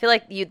that? Like, I feel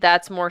like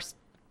that's more,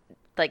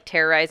 like,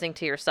 terrorizing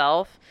to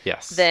yourself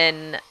Yes.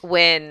 than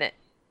when,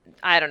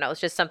 I don't know,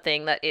 it's just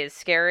something that is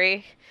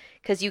scary,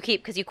 because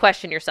you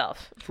question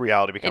yourself.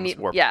 Reality And becomes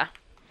warped. yeah.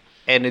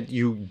 And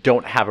you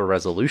don't have a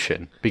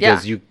resolution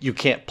because you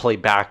can't play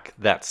back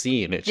that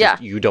scene. It's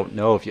just you don't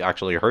know if you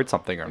actually heard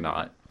something or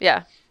not.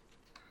 Yeah.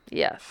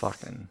 Yes.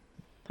 Fucking.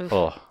 Oof.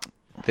 Oh,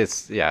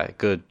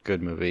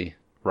 good movie.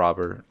 Rob,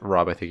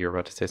 I think you're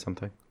about to say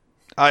something.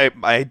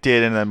 I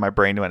did, and then my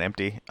brain went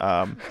empty.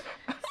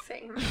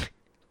 Same.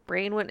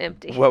 Brain went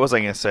empty. What was I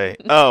going to say?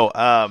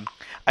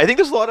 I think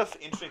there's a lot of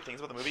interesting things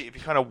about the movie if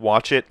you kind of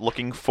watch it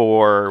looking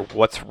for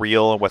what's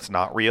real and what's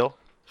not real.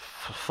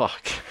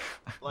 Fuck.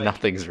 Like-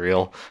 Nothing's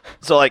real.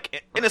 So,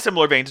 like, in a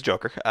similar vein to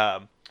Joker,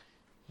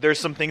 there's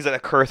some things that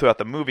occur throughout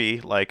the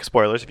movie, like,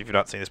 spoilers, if you've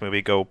not seen this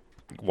movie, go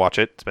watch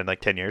it. It's been, like,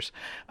 10 years.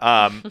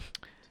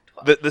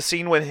 The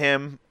scene with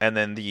him and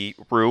then the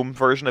room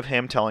version of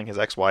him telling his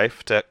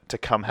ex-wife to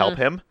come help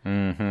him,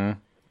 Mm-hmm.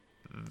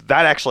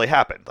 that actually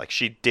happened. Like,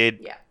 she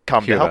did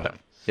come to help him.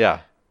 Yeah.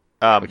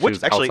 Like she Which,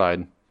 was actually,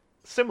 outside.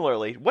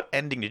 similarly, what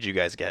ending did you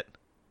guys get?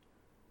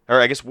 Or,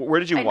 I guess, where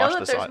did you I watch know that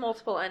this there's on?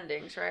 multiple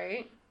endings,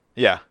 right?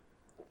 Yeah.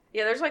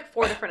 Yeah, there's like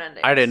 4 different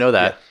endings. I didn't know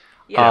that.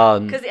 Yeah,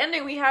 Um, because the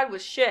ending we had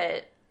was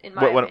shit, in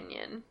my What-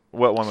 opinion.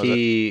 What one was it?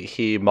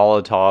 He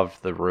Molotov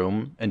the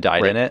room and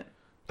died Right. in it. Okay,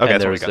 and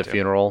that's there what we was got the to.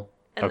 funeral.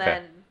 And okay.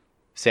 then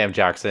Sam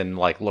Jackson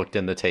like looked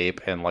in the tape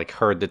and like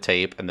heard the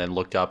tape and then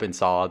looked up and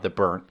saw the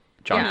burnt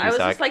John I was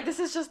Cusack. just like, this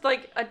is just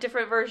like a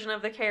different version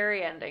of the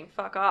Carrie ending.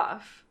 Fuck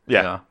off.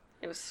 Yeah.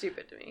 It was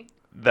stupid to me.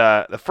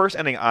 The first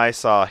ending I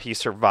saw, he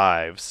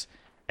survives,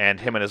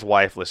 and him and his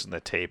wife listen to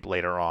the tape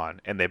later on,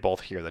 and they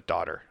both hear the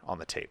daughter on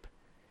the tape.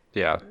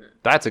 Yeah,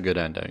 that's a good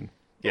ending.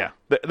 Yeah,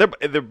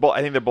 they're both.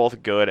 I think they're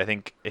both good. I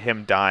think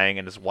him dying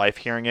and his wife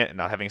hearing it and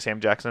not having Sam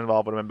Jackson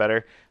involved would have been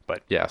better.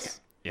 But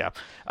Yes. yeah,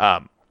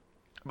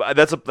 but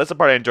that's the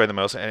part I enjoy the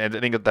most, and I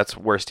think that's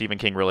where Stephen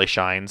King really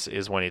shines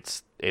is when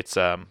it's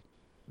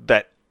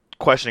that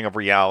questioning of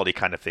reality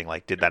kind of thing.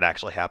 Like, did that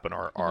actually happen,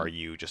 or are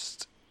you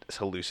just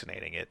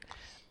hallucinating it?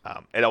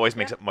 It always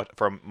makes it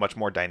for a much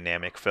more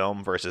dynamic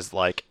film versus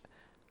like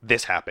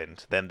this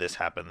happened, then this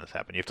happened, this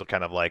happened. You have to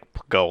kind of like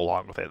go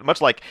along with it. Much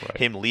like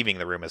him leaving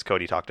the room, as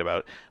Cody talked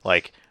about.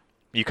 Like,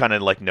 you kind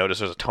of like notice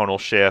there's a tonal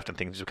shift and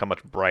things become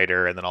much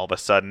brighter, and then all of a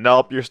sudden,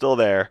 nope, you're still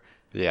there.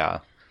 Yeah.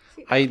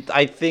 I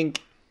think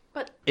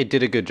But it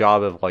did a good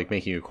job of like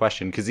making you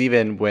question because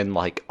even when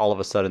like all of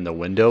a sudden the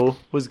window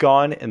was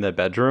gone in the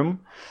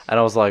bedroom and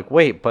I was like,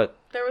 wait, but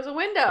there was a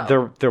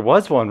window. there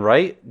was one,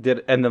 right?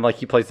 And then like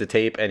he plays the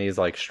tape and he's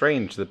like,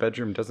 strange, the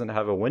bedroom doesn't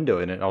have a window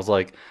in it. And I was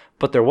like,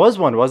 but there was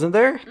one, wasn't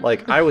there?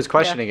 Like I was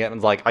questioning it and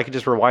was like, I could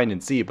just rewind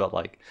and see, but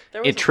like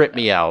There was it a tripped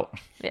window. me out.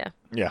 Yeah.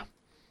 Yeah.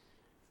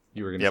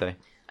 You were gonna Yep. say?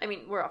 I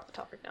mean, we're off the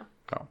topic now.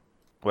 Oh.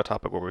 What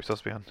topic were we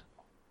supposed to be on?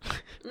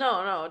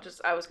 No,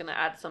 just I was gonna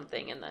add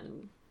something and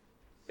then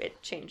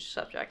it changed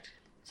subject.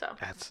 So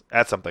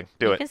Add something.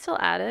 Do You it. can still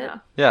add it. Yeah.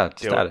 Yeah,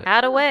 just Do it. add it.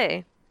 Add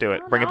away. Do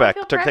it. Oh, Bring it now I back.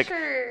 feel Take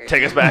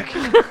pressured. us back.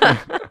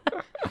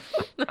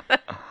 I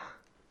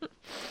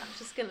was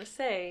just gonna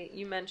say,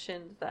 you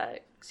mentioned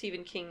that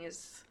Stephen King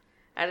is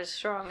at his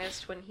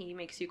strongest when he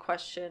makes you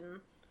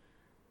question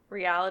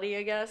reality,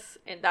 I guess.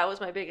 And that was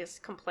my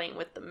biggest complaint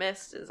with The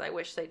Mist, is I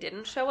wish they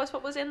didn't show us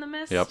what was in The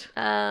Mist. Yep.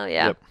 Oh,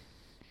 yeah. Yep.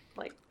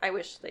 Like, I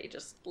wish they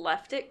just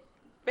left it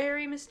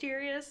very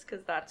mysterious,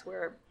 because that's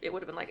where it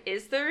would have been like,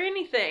 is there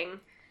anything?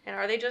 And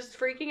are they just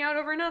freaking out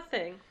over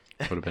nothing?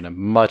 Would have been a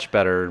much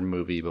better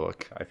movie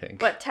book, I think.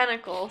 But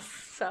tentacles,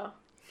 so.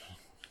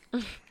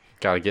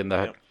 Gotta get in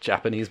the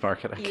Japanese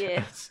market, I Yeah.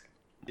 guess.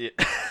 Yeah.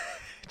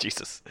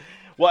 Jesus.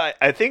 Well,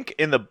 I think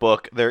in the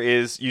book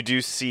you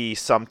do see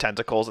some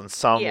tentacles and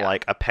some Yeah.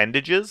 like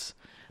appendages,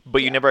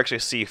 but you Yeah. never actually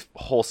see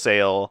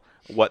wholesale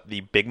what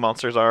the big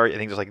monsters are. I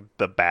think there's like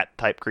the bat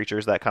type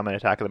creatures that come and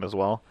attack them as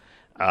well.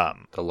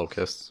 The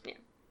locusts.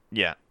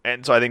 Yeah,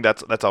 and so I think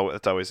that's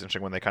always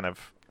interesting when they kind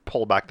of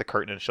pull back the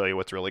curtain and show you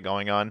what's really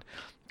going on.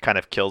 Kind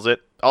of kills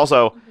it.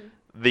 Also,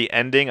 the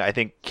ending I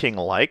think King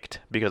liked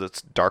because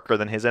it's darker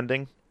than his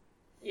ending.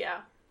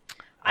 Yeah.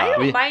 I don't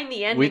we- mind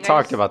the ending. we I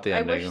talked just- about the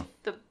I wish ending.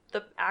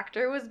 the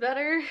actor was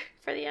better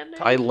for the ending.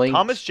 I linked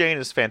Thomas Jane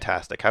is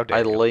fantastic. How dare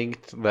I you?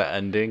 linked the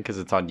ending because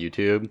it's on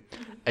YouTube,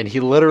 and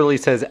he literally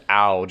says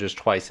 "ow" just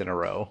twice in a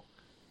row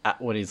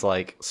when he's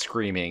like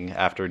screaming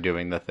after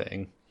doing the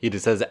thing. He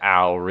just says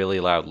 "ow" really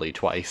loudly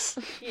twice.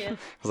 I Yeah.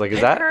 was like, "Is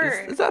It that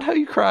hurt. is that how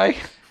you cry?"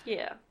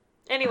 Yeah.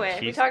 Anyway,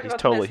 we He's- talked he's about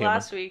totally this human.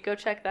 last week. Go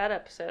check that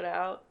episode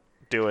out.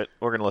 Do it.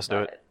 We're gonna listen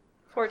to it.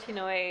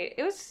 1408.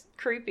 It was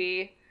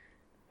creepy.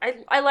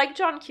 I like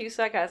John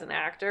Cusack as an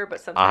actor, but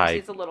sometimes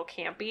he's a little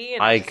campy.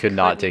 And I just could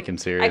not couldn't- take him I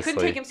seriously.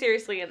 couldn't take him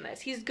seriously in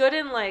this. He's good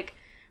in like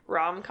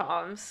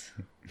rom-coms.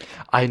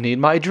 I need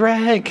my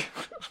drag.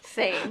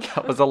 Same.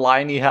 That was a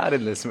line he had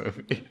in this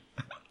movie.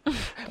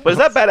 But is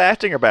that bad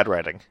acting or bad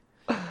writing?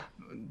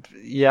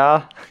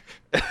 Yeah.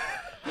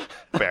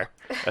 Fair.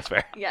 That's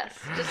fair. Yes,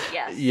 just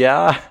yes.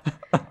 Yeah.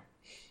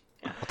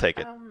 I'll take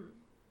it.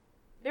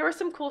 There were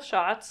some cool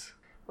shots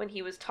when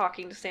he was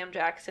talking to Sam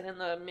Jackson in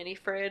the mini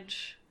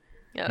fridge.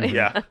 Oh,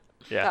 Yeah.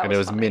 Yeah. That And it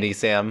was funny. Mini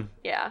Sam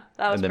Yeah,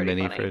 that was in the pretty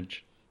mini funny.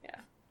 fridge.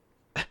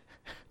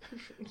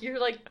 You're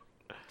like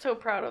so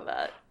proud of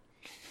that.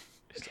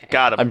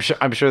 Got him.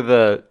 I'm sure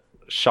the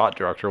shot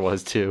director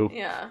was too.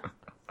 Yeah.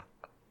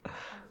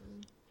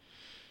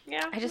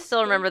 Yeah. I just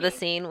still remember the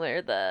scene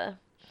where the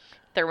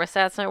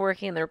thermostat's not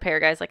working and the repair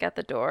guy's like at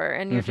the door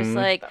and you're just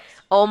like,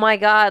 oh my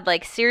god,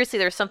 like seriously,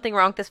 there's something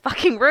wrong with this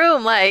fucking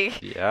room.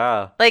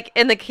 Yeah.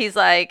 He's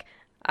like,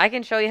 I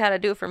can show you how to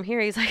do it from here.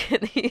 He's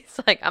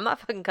like, I'm not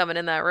fucking coming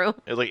in that room.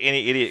 It was like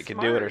any idiot can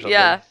do it or Smart. something.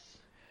 Yeah.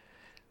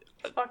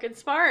 Fucking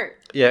smart.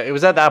 Yeah, it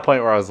was at that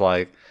point where I was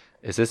like,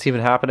 is this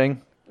even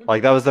happening?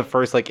 Like, that was the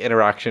first, like,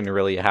 interaction we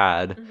really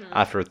had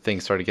after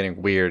things started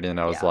getting weird, and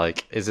I was Yeah.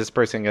 like, is this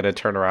person going to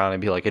turn around and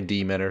be, like, a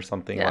demon or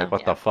something? Yeah. Like,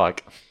 what Yeah. the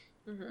fuck?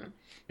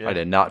 Yeah. I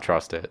did not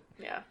trust it.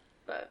 Yeah.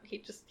 But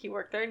he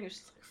worked there and he was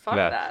just like, fuck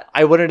Yeah. that.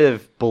 I wouldn't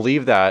have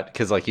believed that,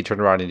 because, like, he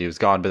turned around and he was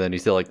gone, but then you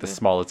see, like, the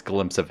smallest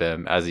glimpse of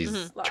him as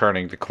he's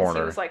turning the 'Cause corner.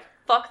 He was like,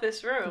 fuck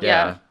this room.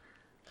 Yeah.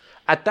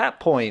 At that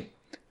point,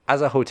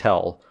 as a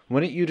hotel,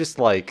 wouldn't you just,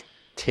 like,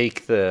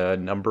 take the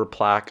number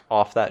plaque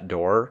off that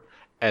door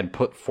and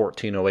put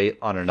 1408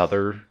 on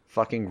another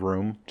fucking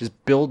room? Just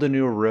build a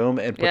new room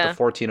and put Yeah. the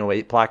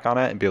 1408 plaque on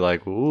it and be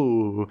like,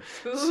 ooh,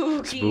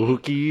 Spooky.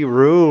 spooky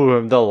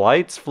room, the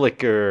lights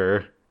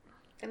flicker.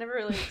 I never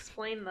really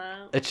explained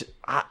that. It's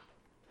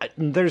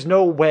there's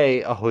no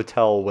way a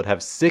hotel would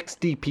have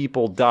 60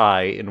 people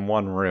die in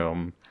one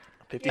room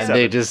 57. and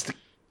they just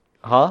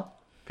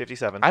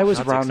 57. I was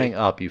not rounding 60.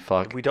 up, you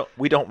fuck.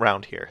 We don't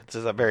round here. This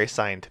is a very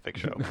scientific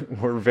show.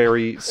 We're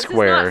very This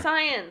square. is not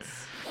science.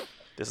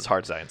 This is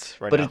hard science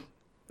right But now.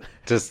 it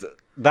just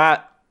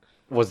that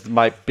was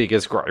my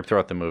biggest gripe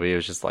throughout the movie. It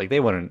was just like they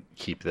wouldn't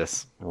keep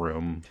this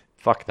room.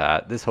 Fuck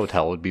that. This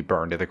hotel would be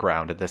burned to the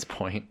ground at this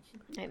point.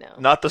 I know.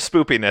 Not the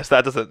spoopiness.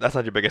 That's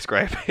not your biggest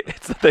gripe.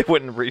 It's that they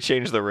wouldn't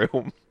rechange the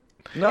room.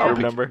 No, You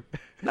remember?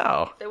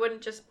 no. They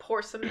wouldn't just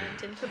pour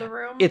cement into the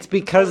room. It's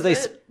because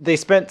Close it. they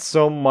spent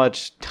so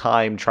much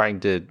time trying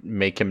to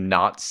make him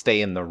not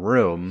stay in the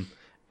room,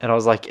 and I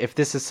was like, if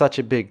this is such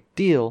a big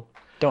deal,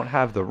 don't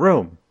have the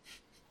room.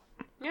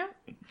 Yeah.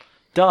 They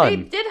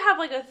Done. did have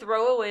like a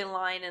throwaway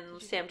line in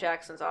Sam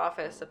Jackson's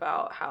office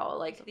about how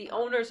like the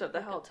owners of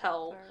the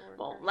hotel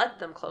won't let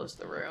them close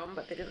the room,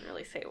 but they didn't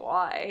really say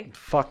why.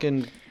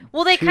 Fucking.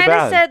 Well, they Too kind of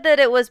bad. said that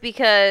it was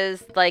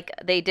because like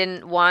they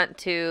didn't want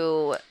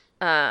to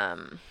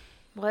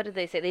what did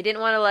they say? They didn't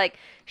want to like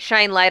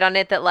shine light on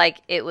it that like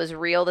it was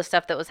real, the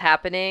stuff that was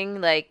happening,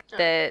 like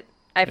that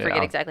I forget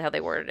Yeah. exactly how they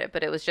worded it,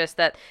 but it was just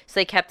that so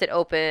they kept it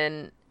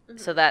open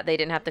so that they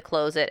didn't have to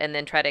close it and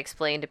then try to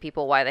explain to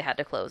people why they had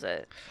to close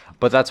it.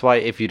 But that's why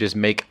if you just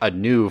make a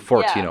new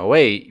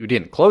 1408, you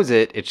didn't close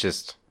it. It's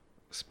just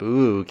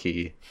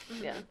spooky.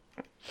 Yeah.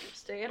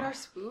 Stay in our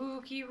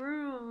spooky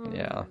room.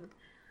 Yeah.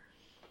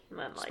 And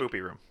then like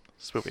Spoopy room.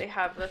 they Spoopy.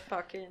 have the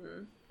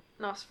fucking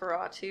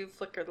Nosferatu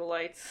flicker the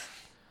lights.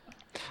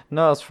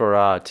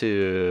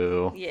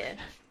 Nosferatu. Yeah.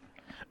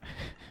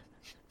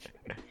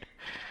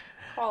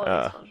 Quality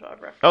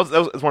SpongeBob reference.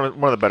 That was one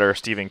of the better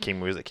Stephen King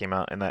movies that came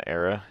out in that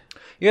era.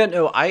 Yeah,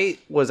 no, I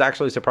was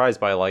actually surprised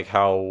by like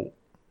how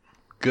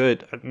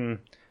good.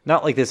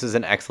 Not like this is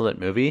an excellent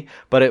movie,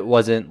 but it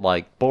wasn't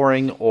like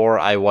boring, or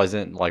I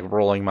wasn't like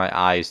rolling my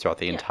eyes throughout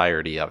the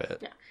entirety of it.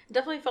 Yeah. It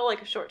definitely felt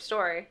like a short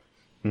story.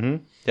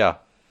 Yeah,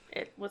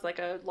 It was like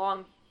a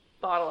long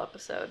bottle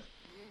episode.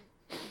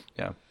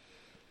 yeah.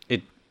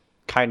 It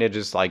kind of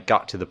just like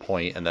got to the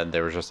point, and then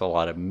there was just a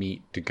lot of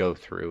meat to go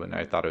through, and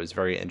I thought it was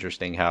very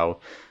interesting how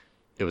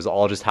it was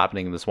all just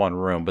happening in this one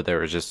room, but there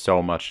was just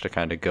so much to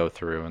kind of go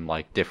through and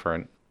like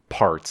different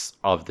parts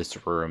of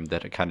this room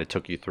that it kind of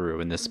took you through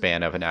in the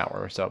span of an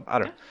hour. So I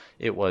don't know.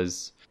 It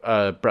was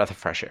a breath of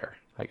fresh air,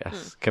 I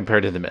guess,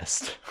 compared to The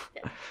Mist.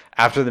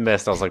 After The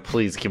Mist, I was like,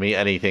 please give me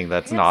anything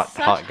that's I had not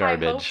such hot high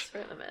garbage. hopes for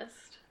The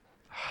Mist.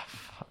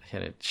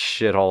 And it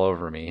shit all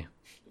over me.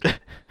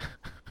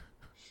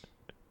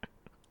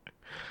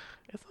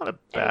 It's not a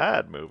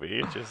bad movie.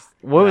 It's just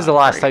When was the not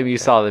last great. time you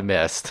saw The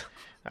Mist?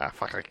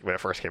 Fuck, like when it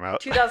first came out.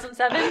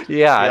 2007.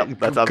 Yeah, Yep,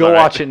 that sounds go about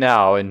right. watch it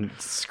now and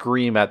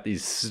scream at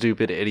these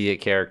stupid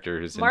idiot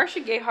characters. And Marcia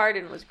Gay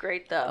Harden was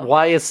great though.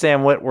 why is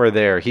Sam Witwer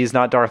there? He's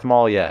not Darth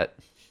Maul yet.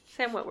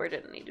 Sam Witwer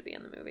didn't need to be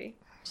in the movie.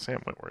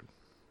 Sam Witwer.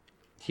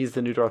 He's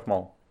the new Darth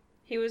Maul.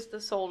 He was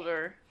the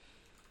soldier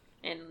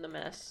in The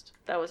Mist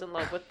that was in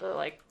love with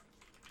the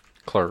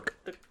Clerk.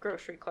 the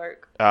grocery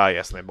clerk.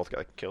 Yes, and they both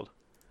got killed.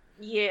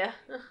 Yeah.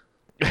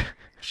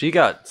 She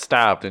got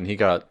stabbed and he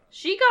got...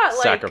 She got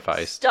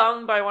Sacrificed.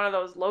 stung by one of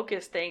those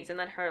locust things, and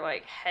then her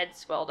head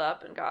swelled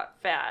up and got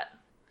fat.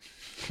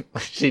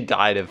 She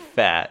died of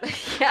fat.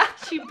 Yeah,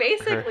 she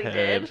basically Her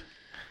did. head.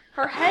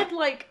 Her head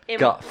imploded.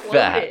 Got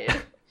fat.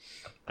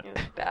 It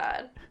was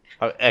bad.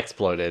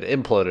 Exploded.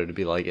 Imploded to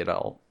be like,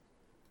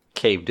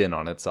 caved in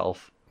on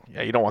itself.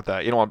 Yeah, you don't want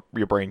that. You don't want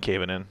your brain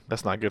caving in.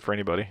 That's not good for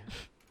anybody.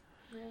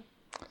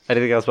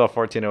 Anything else about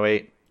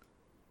 1408?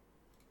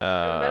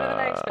 Better than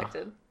I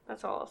expected.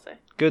 That's all I'll say.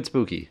 Good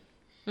spooky.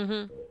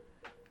 Mm-hmm.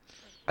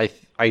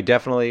 I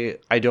definitely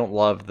I don't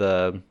love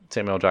the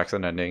Samuel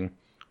Jackson ending,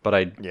 but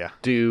I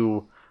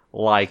do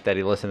like that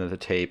he listened to the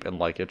tape and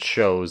like it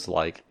shows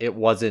like it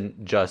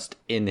wasn't just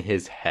in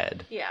his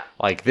head. Yeah.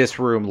 Like this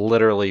room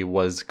literally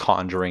was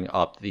conjuring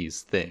up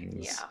these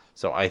things. Yeah.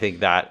 So I think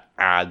that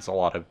adds a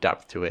lot of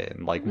depth to it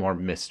and like more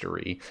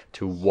mystery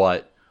to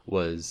what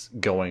was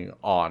going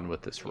on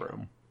with this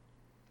room.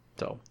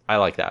 So I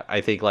like that.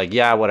 I think like,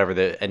 yeah, whatever,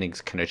 the ending's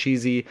kind of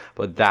cheesy,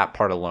 but that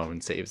part alone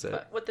saves it.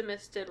 But what the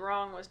Mist did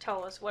wrong was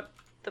tell us what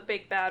the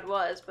big bad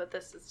was, but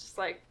this is just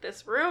like,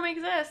 this room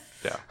exists.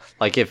 Yeah.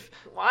 Like if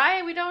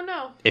Why? We don't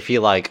know. if he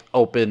like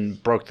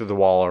broke through the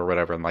wall or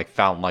whatever and like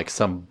found like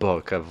some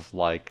book of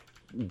like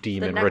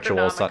demon ritual,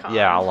 Necronomicon.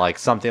 yeah, like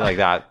something like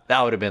that,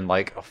 that would have been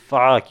like, oh,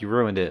 fuck, you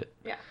ruined it.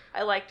 Yeah.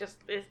 I like just,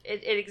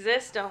 it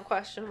exists, don't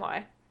question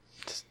why.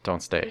 Just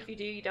don't stay. If you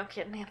do, you don't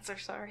get an answer,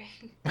 sorry.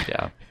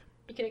 Yeah.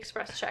 You can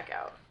express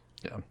checkout.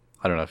 Yeah.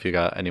 I don't know if you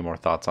got any more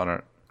thoughts on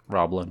it,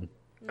 Roblin.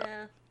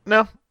 Yeah.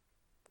 No,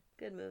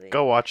 Good movie.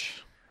 go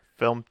watch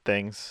film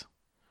things.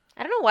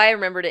 I don't know why I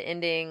remembered it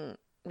ending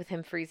with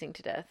him freezing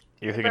to death.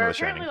 You're thinking There are of The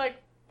Shining. apparently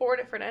like 4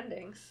 different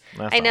endings.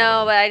 That's I not know,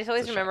 one but of I just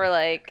always The remember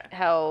like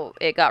how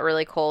it got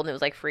really cold and it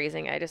was like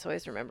freezing. I just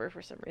always remember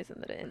for some reason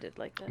that it ended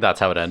like that. That's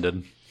how it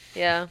ended.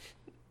 Yeah.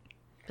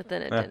 But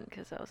then it Yeah. didn't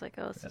because I was like,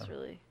 oh, this is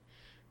really.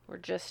 We're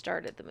just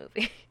started the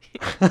movie.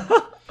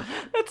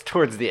 That's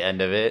towards the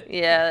end of it.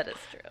 Yeah, that is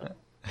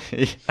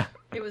true. Yeah.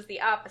 It was the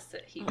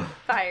opposite. He was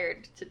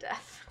fired to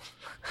death.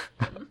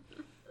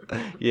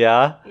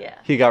 Yeah? Yeah.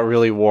 He got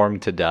really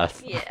warmed to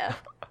death. Yeah.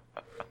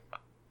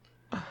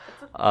 That's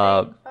a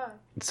Uh, thing. Fuck.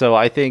 So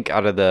I think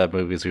out of the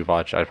movies we've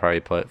watched, I'd probably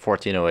put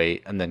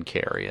 1408 and then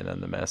Carrie and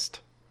then The Mist.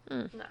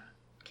 No.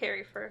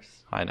 Carrie first.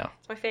 I know.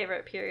 It's my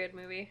favorite period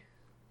movie.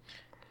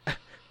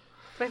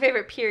 It's my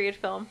favorite period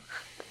film.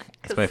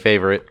 It's my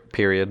favorite,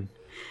 period.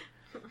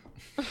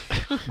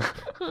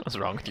 What's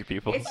wrong with you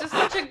people? It's just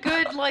such a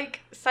good,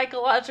 like,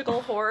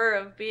 psychological horror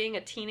of being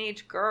a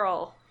teenage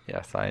girl.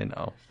 Yes, I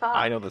know. Fuck.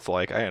 I know what it's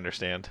like. I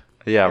understand.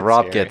 Yeah, It's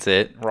Rob scary. gets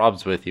it.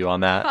 Rob's with you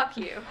on that. Fuck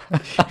you.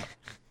 I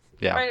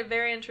Yeah. find it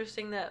very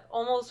interesting that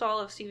almost all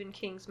of Stephen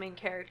King's main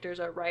characters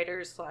are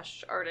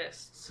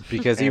writers/artists.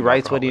 Because he And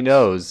writes what he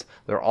alcoholics. knows.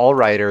 They're all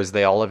writers.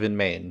 They all live in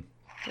Maine.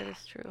 That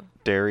is true.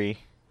 Derry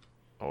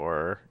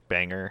or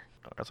Bangor.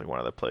 That's like one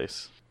other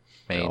place.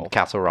 Maine, all-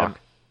 Castle Rock.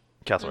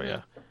 Castle,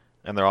 yeah.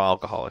 And they're all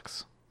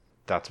alcoholics.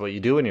 That's what you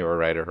do when you're a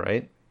writer,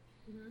 right?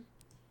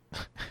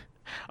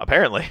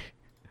 Apparently.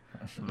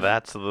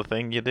 That's the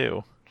thing you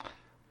do.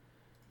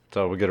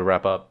 So we're going to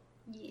wrap up.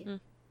 Yeah.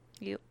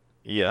 You.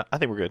 Yeah, I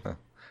think we're good.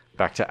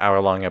 Back to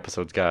hour-long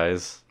episodes,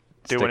 guys.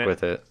 Doing Stick it.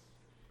 with it.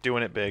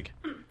 Doing it big.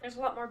 There's a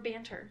lot more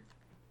banter.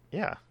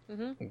 Yeah.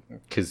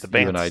 Because The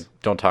you and I bands.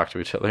 don't talk to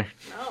each other.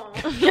 No.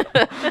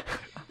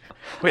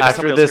 Wait,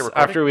 After somebody else this, get recording?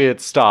 after we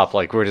hit stop,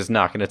 like, we're just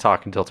not going to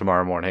talk until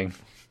tomorrow morning.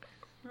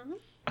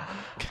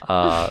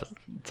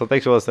 So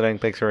thanks for listening.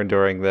 Thanks for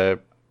enduring the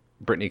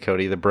Brittany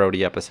Cody, the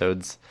Brody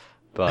episodes.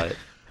 But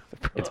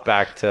it's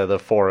back to the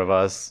 4 of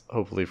us,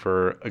 hopefully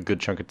for a good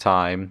chunk of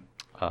time.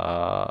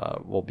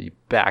 We'll be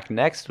back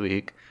next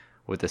week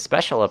with a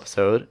special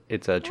episode.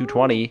 It's a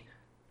 220,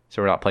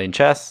 so we're not playing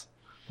chess.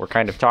 We're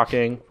kind of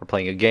talking. We're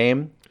playing a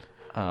game.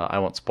 I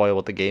won't spoil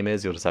what the game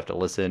is. You'll just have to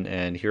listen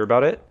and hear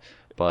about it.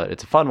 But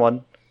it's a fun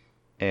one.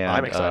 And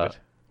I'm excited.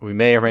 We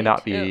may or may Me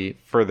not too. be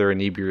further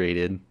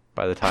inebriated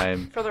by the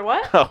time Further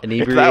what? Oh, it's that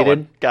Inebriated?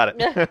 one. Got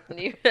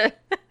it.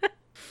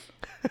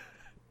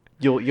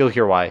 you'll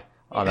hear why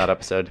on that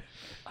episode.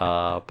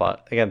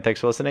 But again, thanks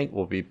for listening.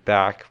 We'll be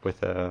back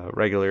with a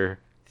regular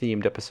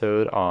themed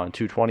episode on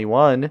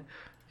 221.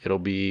 It'll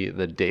be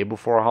the day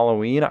before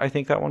Halloween. I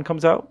think that one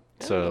comes out.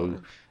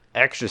 So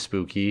extra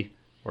spooky.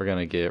 We're going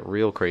to get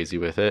real crazy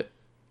with it.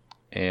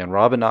 And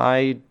Rob and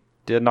I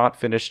did not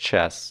finish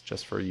chess,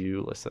 just for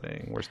you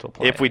listening. We're still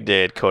playing. If we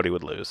did, Cody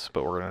would lose,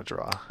 but we're going to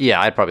draw.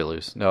 Yeah, I'd probably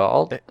lose. No,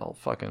 I'll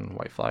fucking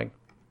white flag.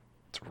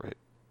 That's right.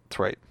 That's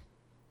right.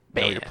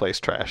 Know your Bam. place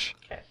trash.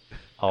 Okay.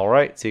 All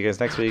right. See you guys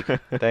next week.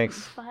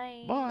 Thanks. Bye.